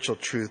spiritual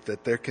truth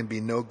that there can be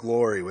no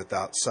glory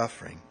without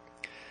suffering,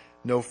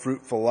 no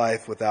fruitful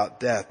life without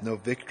death, no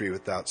victory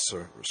without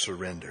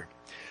surrender.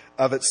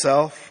 Of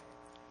itself,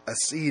 a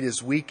seed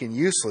is weak and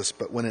useless,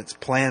 but when it's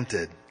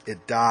planted,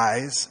 it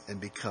dies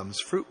and becomes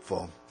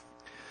fruitful.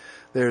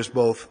 There's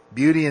both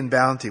beauty and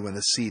bounty when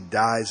a seed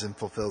dies and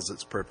fulfills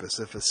its purpose.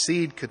 If a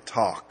seed could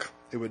talk,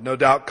 it would no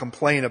doubt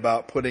complain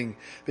about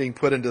being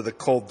put into the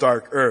cold,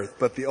 dark earth,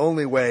 but the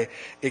only way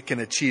it can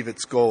achieve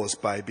its goal is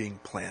by being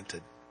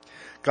planted.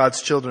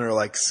 God's children are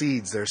like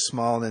seeds. They're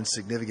small and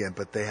insignificant,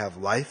 but they have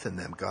life in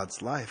them,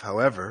 God's life.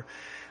 However,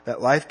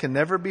 that life can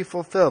never be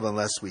fulfilled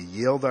unless we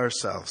yield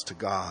ourselves to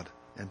God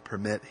and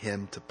permit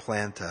Him to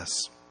plant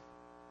us.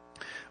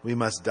 We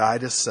must die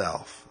to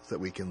self so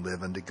that we can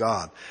live unto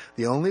God.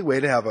 The only way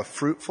to have a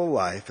fruitful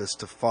life is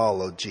to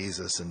follow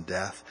Jesus in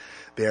death,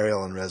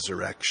 burial, and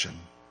resurrection.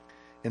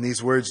 In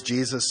these words,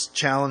 Jesus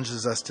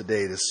challenges us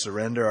today to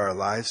surrender our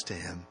lives to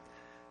Him.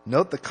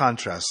 Note the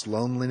contrast,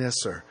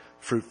 loneliness or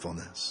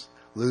fruitfulness,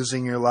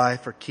 losing your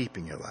life or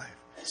keeping your life,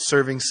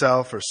 serving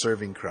self or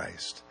serving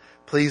Christ,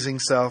 pleasing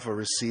self or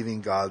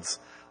receiving God's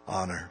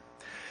honor.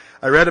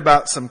 I read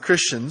about some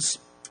Christians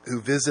who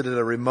visited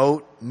a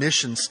remote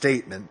mission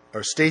station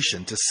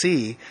to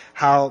see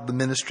how the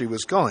ministry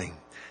was going.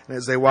 And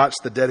as they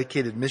watched the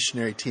dedicated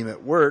missionary team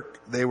at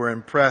work, they were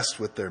impressed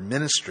with their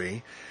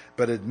ministry,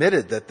 but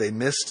admitted that they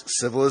missed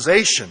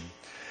civilization.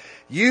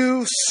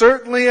 "You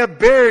certainly have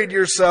buried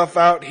yourself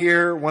out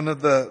here," one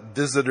of the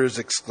visitors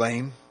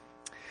exclaimed.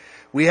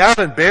 "We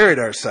haven't buried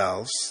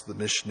ourselves," the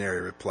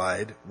missionary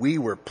replied. "We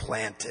were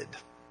planted."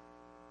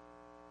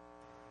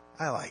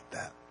 I like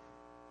that.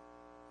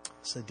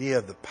 This idea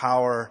of the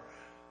power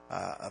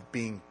of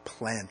being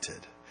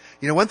planted.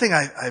 You know, one thing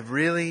I've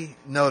really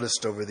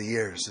noticed over the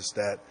years is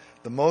that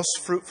the most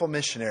fruitful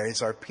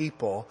missionaries are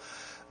people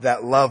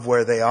that love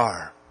where they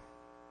are.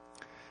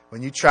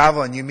 When you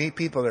travel and you meet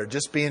people that are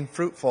just being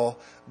fruitful,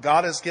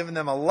 God has given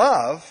them a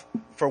love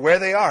for where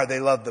they are. They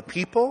love the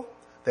people.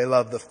 They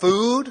love the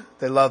food.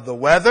 They love the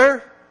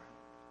weather.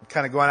 I'm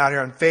kind of going out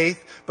here on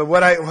faith. But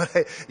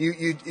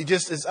you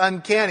just, it's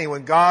uncanny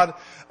when God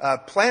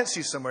plants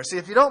you somewhere. See,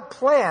 if you don't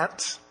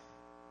plant,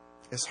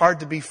 it's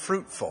hard to be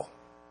fruitful.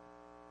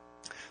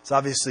 It's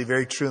obviously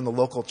very true in the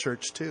local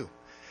church too.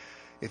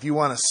 If you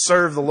want to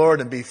serve the Lord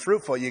and be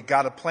fruitful, you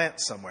got to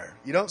plant somewhere.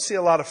 You don't see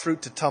a lot of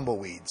fruit to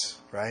tumbleweeds,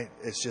 right?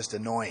 It's just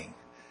annoying.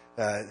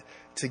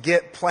 To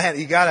get planted,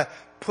 you got to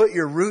put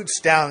your roots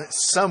down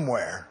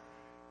somewhere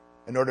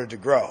in order to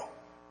grow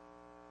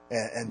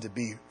and to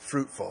be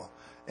fruitful.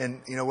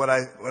 And you know what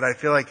I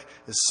feel like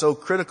is so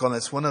critical, and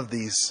it's one of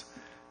these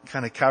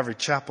kind of Calvary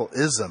Chapel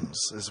isms,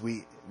 is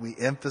we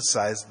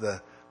emphasize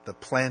the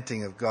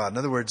planting of God. In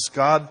other words,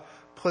 God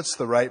puts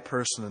the right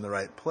person in the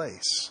right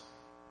place.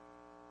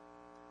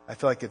 I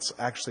feel like it's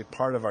actually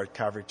part of our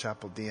Calvary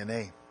Chapel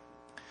DNA.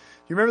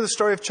 You remember the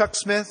story of Chuck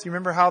Smith? You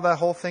remember how that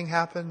whole thing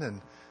happened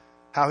and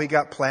how he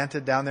got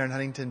planted down there in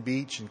Huntington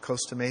Beach and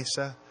Costa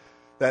Mesa?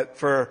 That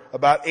for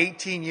about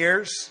 18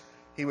 years,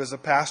 he was a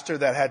pastor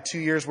that had 2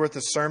 years worth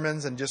of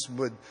sermons and just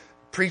would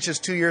preach his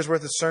 2 years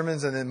worth of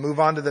sermons and then move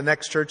on to the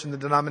next church in the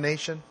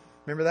denomination.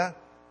 Remember that?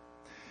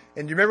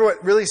 And do you remember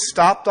what really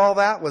stopped all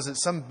that? Was it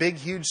some big,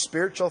 huge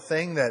spiritual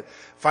thing that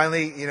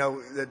finally,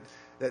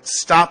 that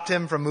stopped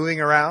him from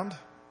moving around?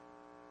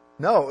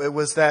 No, it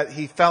was that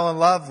he fell in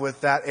love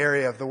with that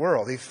area of the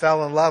world. He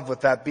fell in love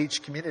with that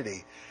beach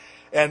community.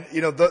 And,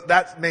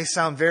 that may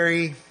sound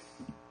very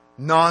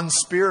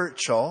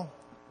non-spiritual.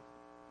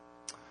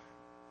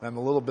 I'm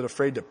a little bit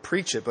afraid to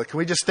preach it, but can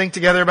we just think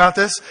together about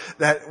this?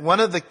 That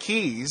one of the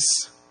keys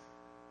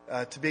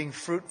to being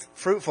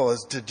fruitful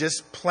is to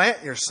just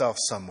plant yourself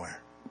somewhere.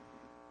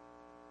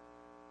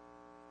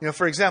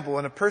 For example,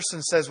 when a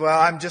person says, well,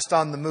 I'm just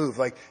on the move.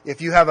 Like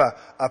if you have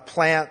a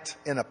plant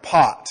in a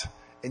pot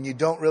and you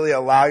don't really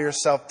allow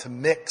yourself to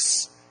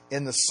mix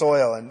in the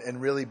soil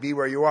and really be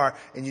where you are,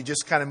 and you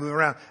just kind of move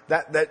around,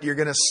 that you're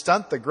going to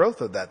stunt the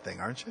growth of that thing,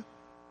 aren't you?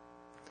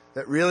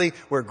 That really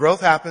where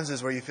growth happens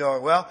is where you feel,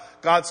 well,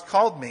 God's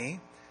called me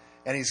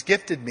and He's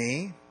gifted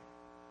me,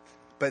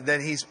 but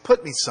then He's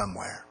put me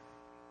somewhere.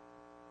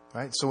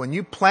 Right? So when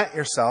you plant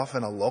yourself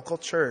in a local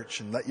church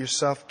and let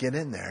yourself get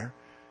in there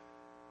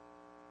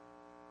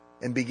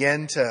and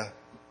begin to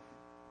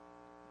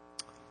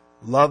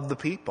love the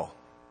people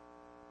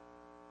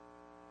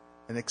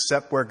and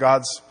accept where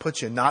God's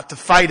put you, not to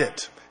fight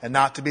it and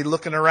not to be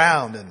looking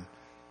around and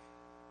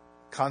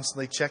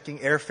constantly checking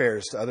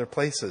airfares to other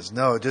places.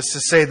 No, just to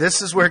say,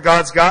 this is where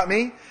God's got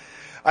me.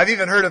 I've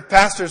even heard of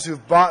pastors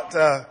who've bought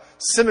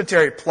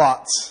cemetery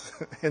plots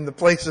in the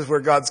places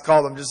where God's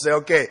called them. Just say,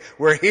 okay,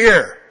 we're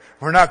here.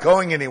 We're not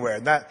going anywhere.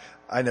 And that,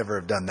 I never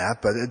have done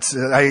that, but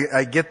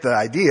I get the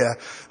idea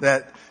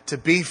that to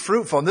be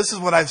fruitful, and this is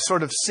what I've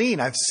sort of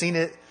seen. I've seen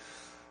it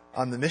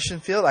on the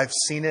mission field. I've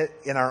seen it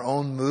in our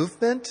own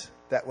movement,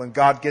 that when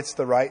God gets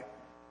the right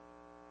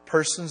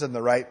persons in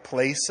the right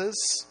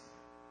places,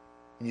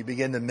 and you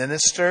begin to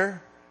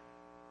minister,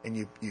 and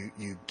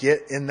you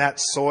get in that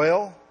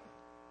soil,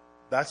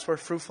 that's where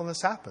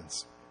fruitfulness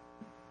happens.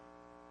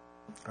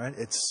 Right?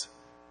 It's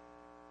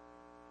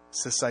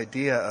this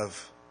idea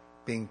of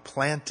being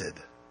planted.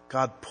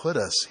 God put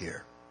us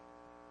here.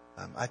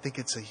 I think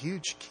it's a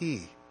huge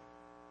key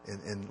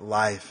in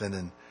life and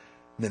in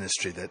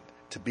ministry, that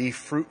to be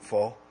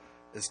fruitful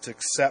is to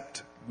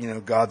accept,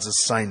 God's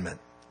assignment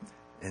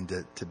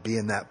and to be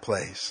in that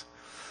place.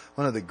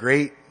 One of the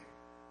great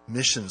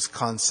missions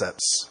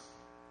concepts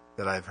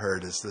that I've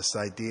heard is this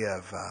idea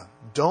of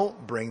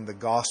don't bring the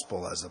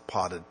gospel as a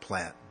potted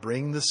plant.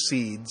 Bring the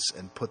seeds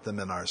and put them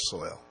in our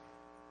soil.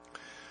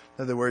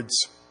 In other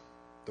words,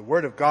 the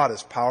Word of God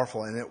is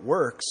powerful and it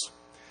works,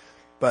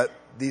 but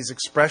these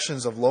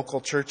expressions of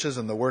local churches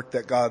and the work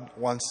that God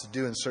wants to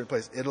do in certain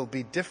places, it'll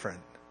be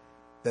different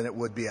than it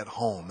would be at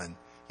home. And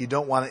you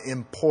don't want to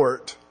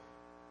import,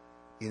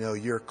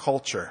 your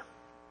culture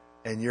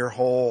and your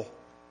whole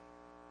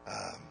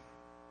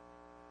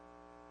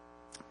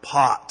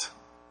pot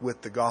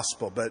with the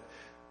gospel. But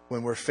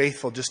when we're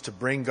faithful just to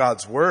bring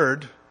God's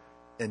Word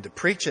and to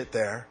preach it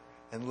there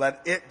and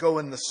let it go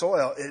in the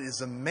soil, it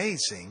is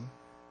amazing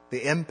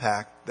the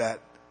impact that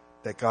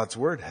God's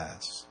Word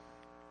has.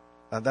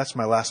 That's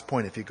my last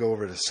point. If you go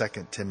over to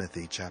 2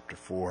 Timothy chapter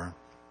 4.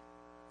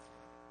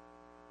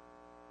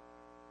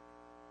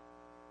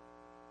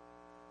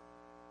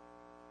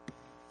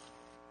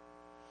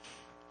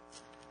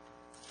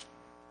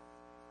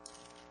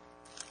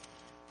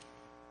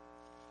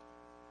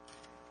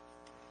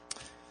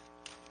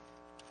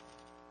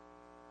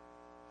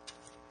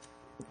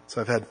 So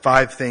I've had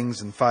 5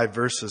 things in 5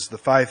 verses. The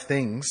 5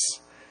 things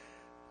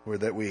were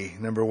that we,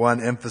 number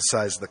 1,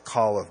 emphasize the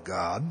call of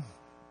God.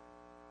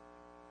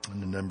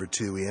 And number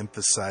 2, we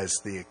emphasize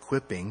the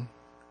equipping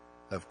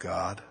of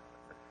God.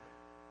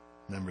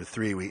 Number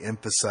 3, we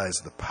emphasize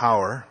the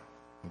power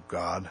of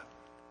God.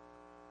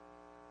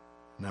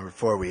 Number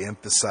 4, we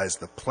emphasize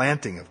the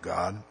planting of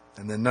God.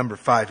 And then number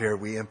 5 here,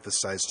 we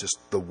emphasize just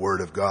the Word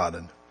of God.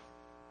 And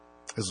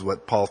this is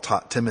what Paul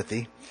taught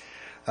Timothy.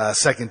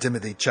 2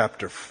 Timothy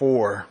chapter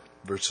 4,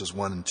 verses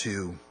 1 and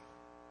 2.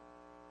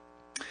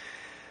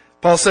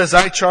 Paul says,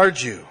 I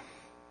charge you,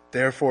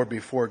 therefore,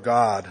 before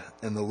God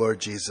and the Lord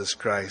Jesus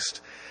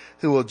Christ,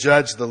 who will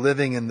judge the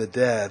living and the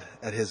dead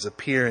at his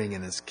appearing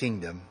in his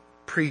kingdom,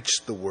 preach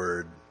the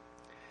word.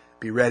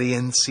 Be ready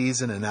in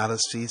season and out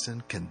of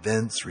season.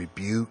 Convince,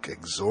 rebuke,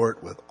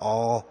 exhort with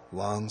all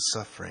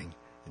long-suffering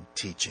and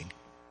teaching.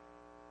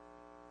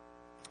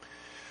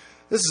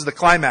 This is the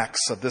climax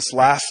of this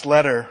last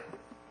letter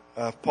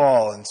of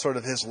Paul and sort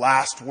of his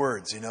last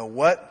words.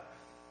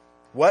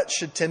 What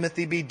should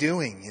Timothy be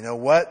doing?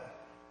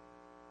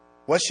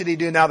 What should he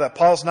do now that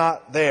Paul's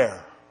not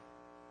there?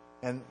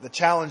 And the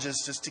challenge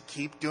is just to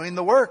keep doing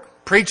the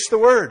work. Preach the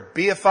word.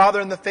 Be a father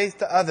in the faith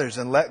to others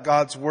and let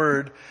God's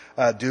word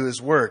do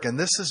his work. And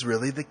this is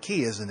really the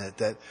key, isn't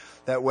it?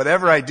 That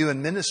whatever I do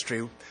in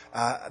ministry,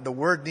 the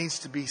word needs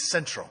to be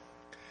central.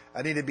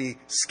 I need to be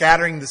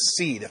scattering the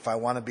seed if I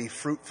want to be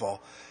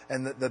fruitful.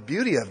 And the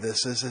beauty of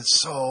this is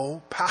it's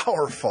so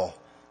powerful.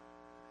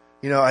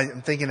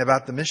 I'm thinking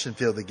about the mission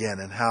field again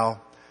and how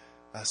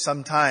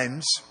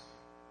sometimes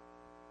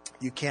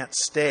you can't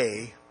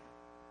stay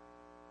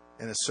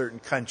in a certain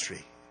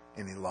country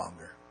any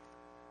longer.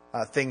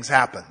 Things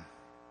happen.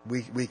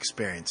 We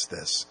experience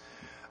this.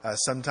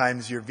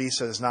 Sometimes your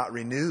visa is not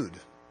renewed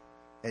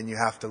and you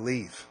have to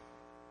leave.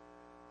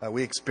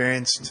 We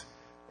experienced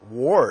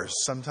wars.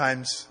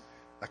 Sometimes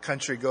a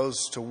country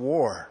goes to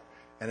war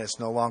and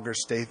it's no longer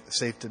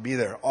safe to be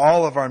there.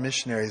 All of our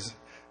missionaries,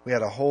 we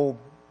had a whole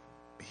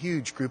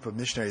huge group of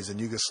missionaries in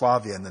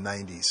Yugoslavia in the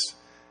 90s.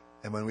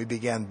 And when we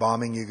began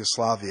bombing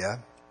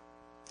Yugoslavia,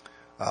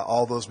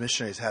 all those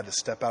missionaries had to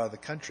step out of the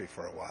country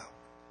for a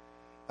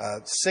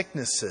while.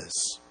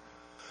 Sicknesses,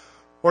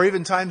 or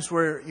even times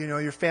where,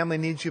 your family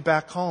needs you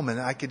back home.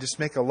 And I could just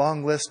make a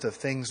long list of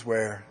things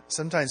where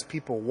sometimes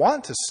people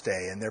want to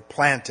stay and they're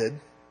planted,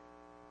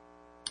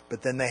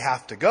 but then they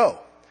have to go.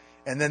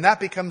 And then that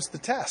becomes the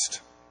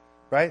test,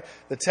 right?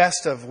 The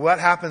test of what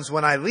happens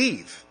when I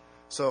leave.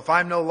 So if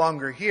I'm no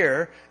longer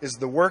here, is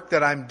the work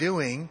that I'm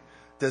doing,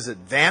 does it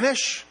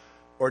vanish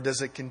or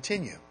does it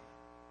continue?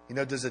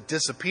 Does it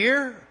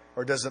disappear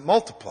or does it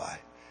multiply?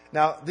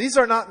 Now, these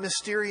are not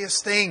mysterious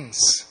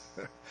things.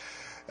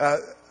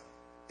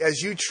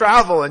 As you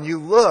travel and you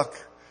look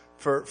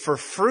for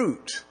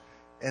fruit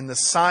and the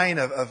sign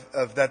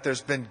of that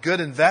there's been good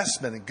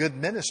investment and good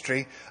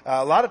ministry,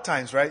 a lot of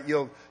times, right,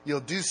 you'll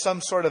do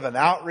some sort of an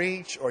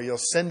outreach or you'll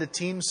send a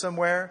team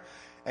somewhere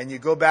and you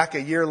go back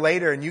a year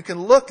later and you can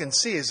look and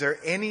see, is there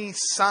any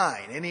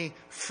sign, any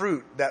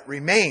fruit that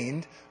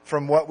remained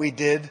from what we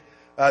did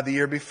the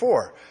year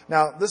before?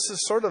 Now, this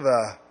is sort of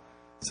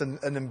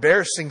an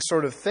embarrassing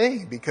sort of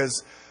thing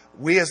because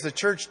we as the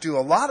church do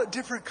a lot of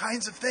different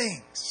kinds of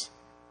things.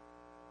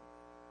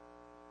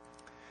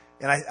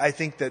 And I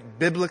think that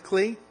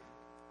biblically,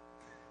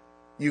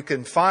 you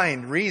can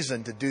find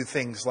reason to do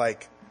things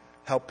like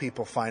help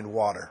people find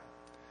water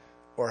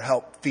or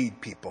help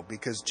feed people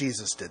because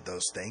Jesus did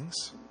those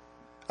things.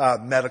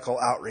 Medical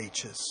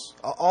outreaches.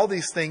 All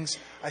these things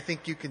I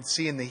think you can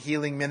see in the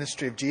healing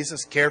ministry of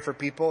Jesus, care for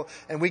people.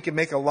 And we can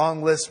make a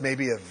long list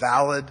maybe of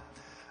valid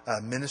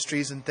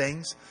ministries and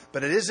things.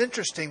 But it is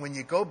interesting when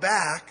you go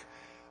back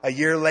a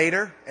year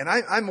later, and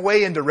I'm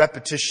way into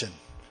repetition.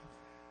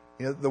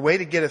 The way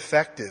to get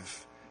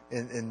effective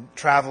in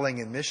traveling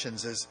in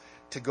missions is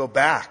to go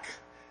back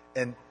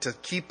and to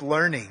keep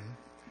learning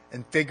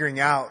and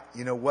figuring out,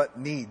 what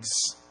needs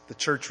the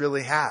church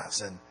really has.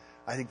 And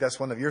I think that's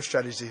one of your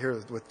strategies here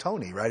with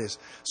Tony, right? Is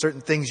certain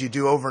things you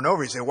do over and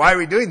over. You say, why are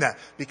we doing that?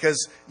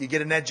 Because you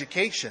get an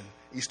education.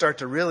 You start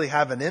to really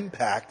have an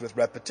impact with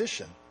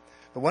repetition.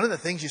 But one of the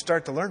things you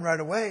start to learn right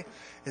away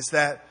is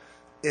that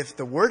if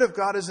the Word of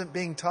God isn't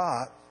being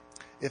taught,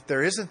 if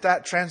there isn't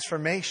that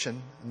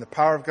transformation in the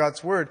power of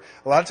God's Word,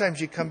 a lot of times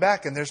you come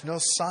back and there's no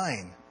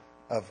sign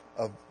of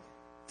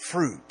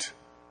fruit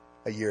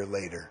a year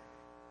later.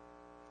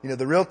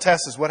 The real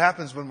test is what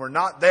happens when we're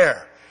not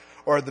there,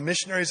 or the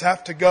missionaries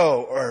have to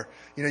go, or,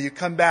 you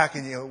come back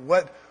and,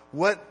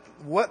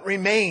 what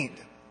remained?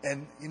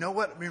 And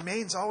what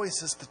remains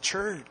always is the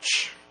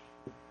church.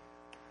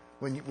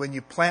 When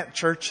you plant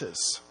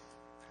churches,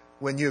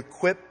 when you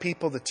equip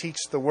people to teach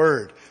the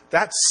Word,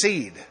 that's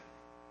seed.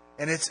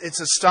 And it's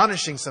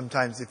astonishing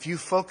sometimes if you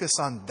focus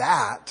on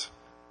that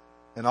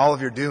in all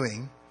of your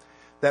doing,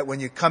 that when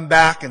you come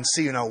back and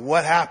see,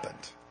 what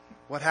happened?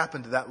 What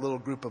happened to that little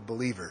group of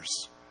believers?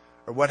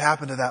 Or what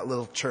happened to that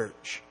little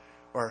church?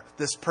 Or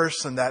this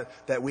person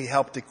that we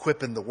helped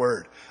equip in the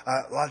Word?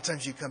 A lot of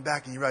times you come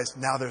back and you realize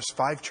now there's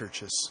 5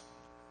 churches.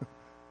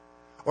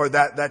 Or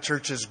that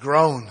church has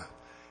grown.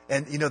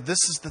 And,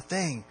 this is the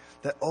thing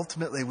that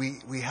ultimately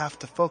we have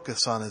to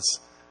focus on is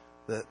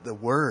the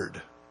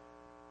Word.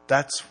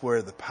 That's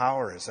where the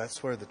power is.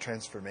 That's where the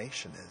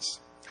transformation is.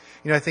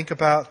 I think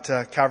about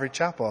Calvary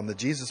Chapel and the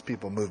Jesus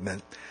People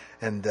movement.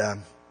 And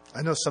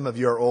I know some of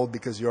you are old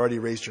because you already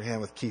raised your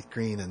hand with Keith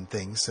Green and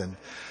things. And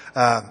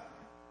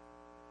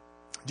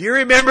do you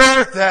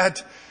remember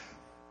that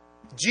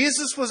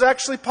Jesus was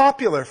actually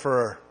popular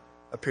for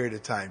a period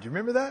of time? Do you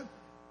remember that?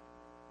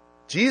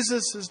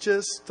 Jesus is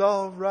just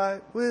all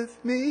right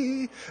with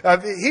me.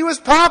 He was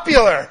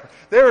popular.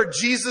 There were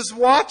Jesus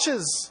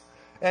watches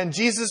and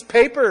Jesus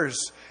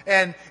papers.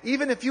 And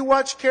even if you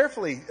watch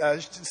carefully,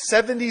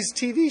 70s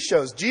TV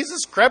shows,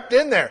 Jesus crept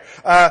in there.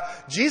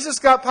 Jesus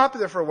got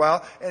popular for a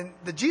while. And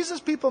the Jesus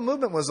People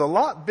movement was a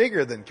lot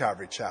bigger than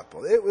Calvary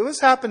Chapel. It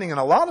was happening in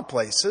a lot of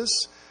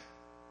places.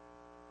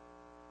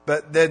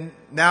 But then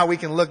now we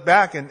can look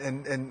back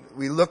and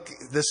we look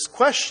this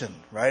question,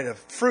 right, of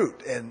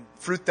fruit and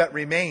fruit that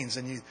remains.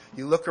 And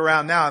you look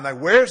around now and like,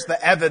 where's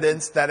the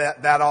evidence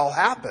that all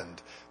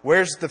happened?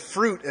 Where's the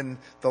fruit and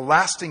the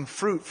lasting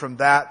fruit from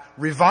that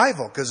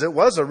revival? Because it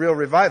was a real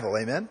revival,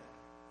 amen?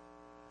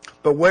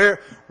 But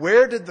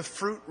where did the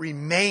fruit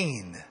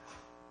remain?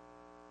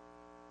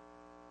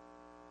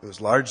 It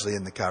was largely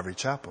in the Calvary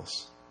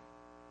Chapels.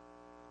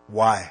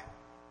 Why?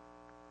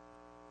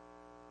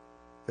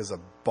 Because a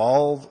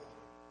bald,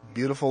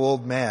 beautiful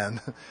old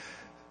man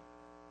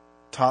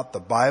taught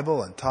the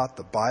Bible and taught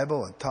the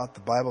Bible and taught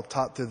the Bible,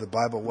 taught through the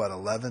Bible,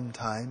 11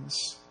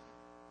 times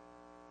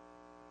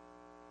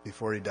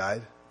before he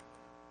died?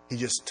 He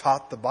just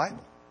taught the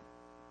Bible.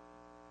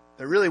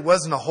 There really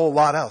wasn't a whole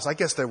lot else. I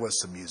guess there was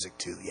some music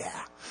too,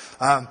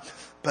 yeah.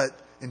 But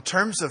in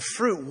terms of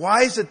fruit,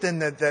 why is it then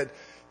that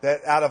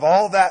out of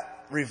all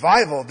that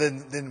revival,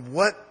 then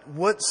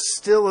what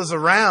still is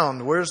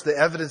around? Where's the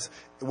evidence?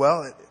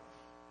 Well,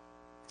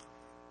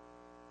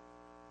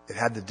 it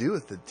had to do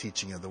with the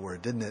teaching of the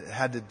Word, didn't it? It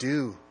had to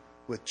do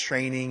with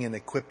training and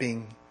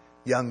equipping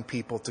young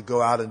people to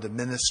go out and to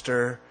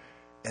minister,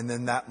 and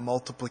then that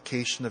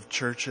multiplication of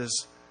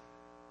churches.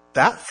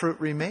 That fruit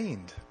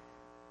remained.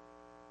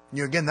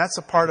 Again, that's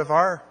a part of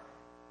our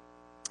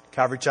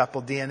Calvary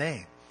Chapel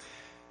DNA.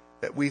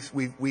 That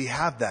we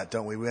have that,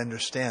 don't we? We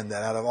understand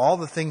that out of all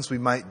the things we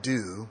might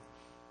do,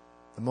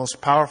 the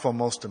most powerful,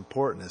 most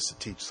important is to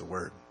teach the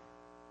Word.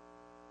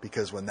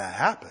 Because when that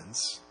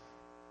happens,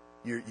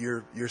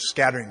 you're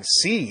scattering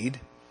seed,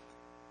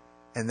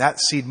 and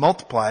that seed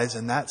multiplies,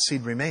 and that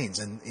seed remains.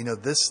 And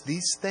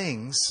these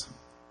things,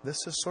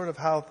 this is sort of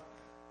how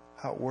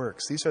it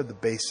works. These are the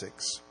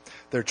basics.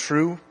 They're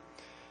true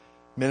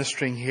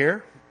ministering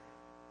here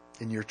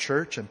in your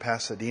church in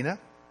Pasadena.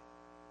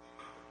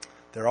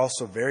 They're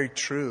also very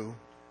true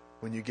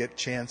when you get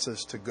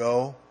chances to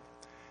go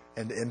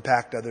and to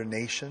impact other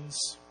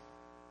nations.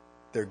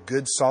 They're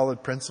good,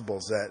 solid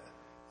principles that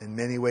in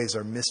many ways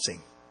are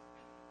missing.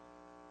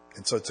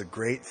 And so it's a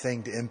great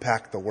thing to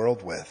impact the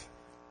world with.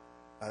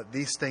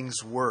 These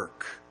things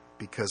work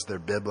because they're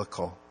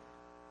biblical.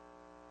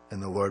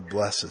 And the Lord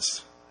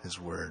blesses His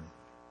Word.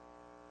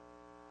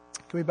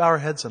 Can we bow our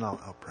heads and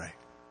I'll pray.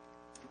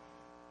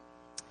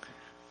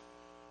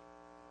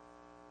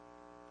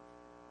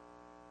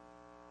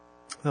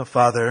 No,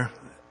 Father,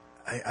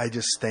 I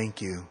just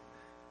thank You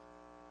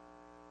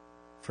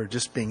for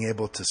just being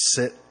able to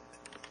sit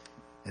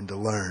and to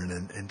learn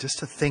and just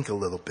to think a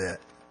little bit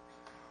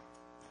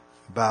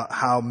about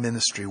how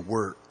ministry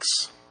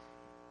works.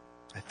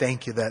 I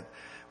thank You that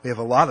we have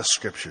a lot of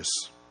scriptures,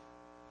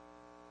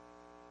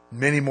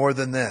 many more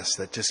than this,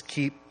 that just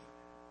keep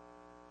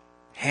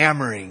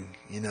hammering,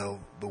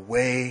 the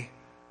way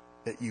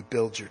that You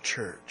build Your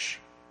church.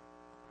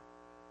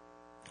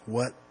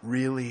 What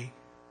really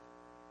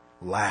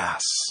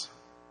lasts.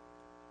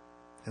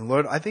 And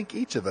Lord, I think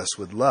each of us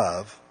would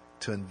love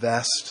to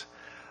invest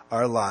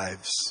our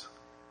lives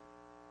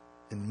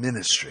in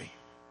ministry.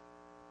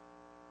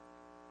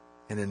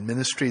 And in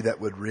ministry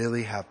that would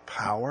really have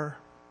power,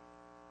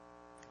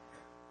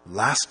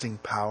 lasting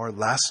power,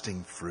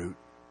 lasting fruit.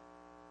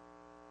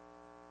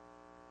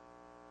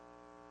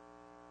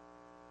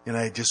 And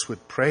I just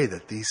would pray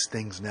that these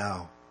things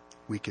now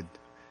we could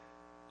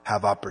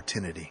have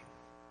opportunity,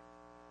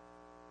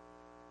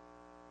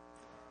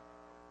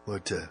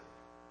 Lord, to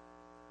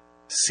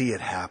see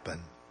it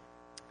happen.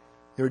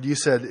 Lord, you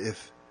said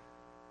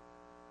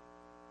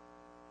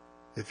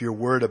if your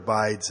word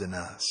abides in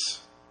us,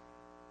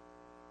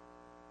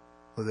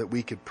 Lord, that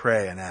we could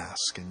pray and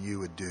ask and you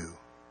would do.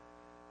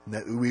 And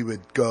that we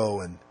would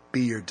go and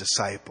be your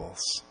disciples.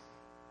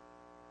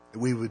 That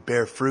we would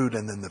bear fruit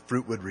and then the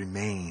fruit would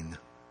remain.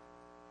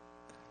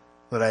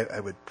 Lord, I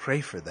would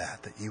pray for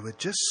that you would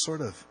just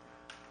sort of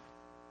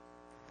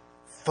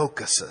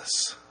focus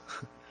us.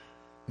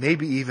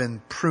 Maybe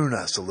even prune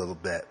us a little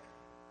bit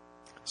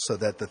so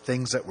that the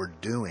things that we're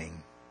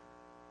doing,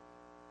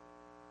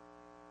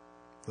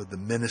 or the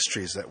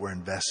ministries that we're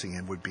investing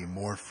in, would be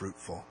more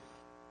fruitful.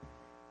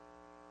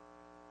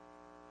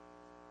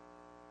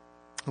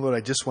 Lord,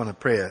 I just want to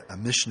pray a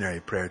missionary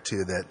prayer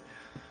too,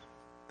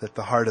 that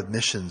the heart of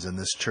missions in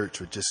this church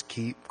would just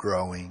keep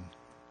growing.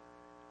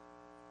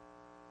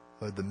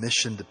 Lord, the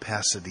mission to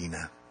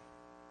Pasadena.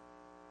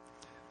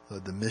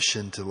 Lord, the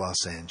mission to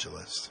Los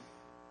Angeles.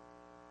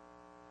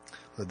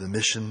 Lord, the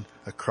mission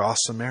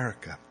across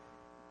America.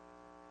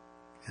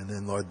 And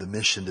then, Lord, the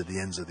mission to the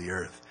ends of the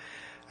earth.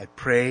 I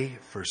pray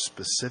for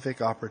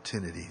specific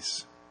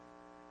opportunities.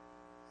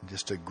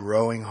 Just a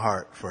growing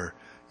heart for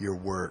your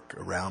work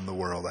around the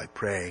world. I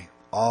pray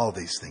all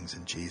these things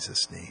in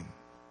Jesus' name.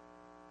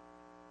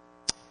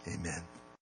 Amen.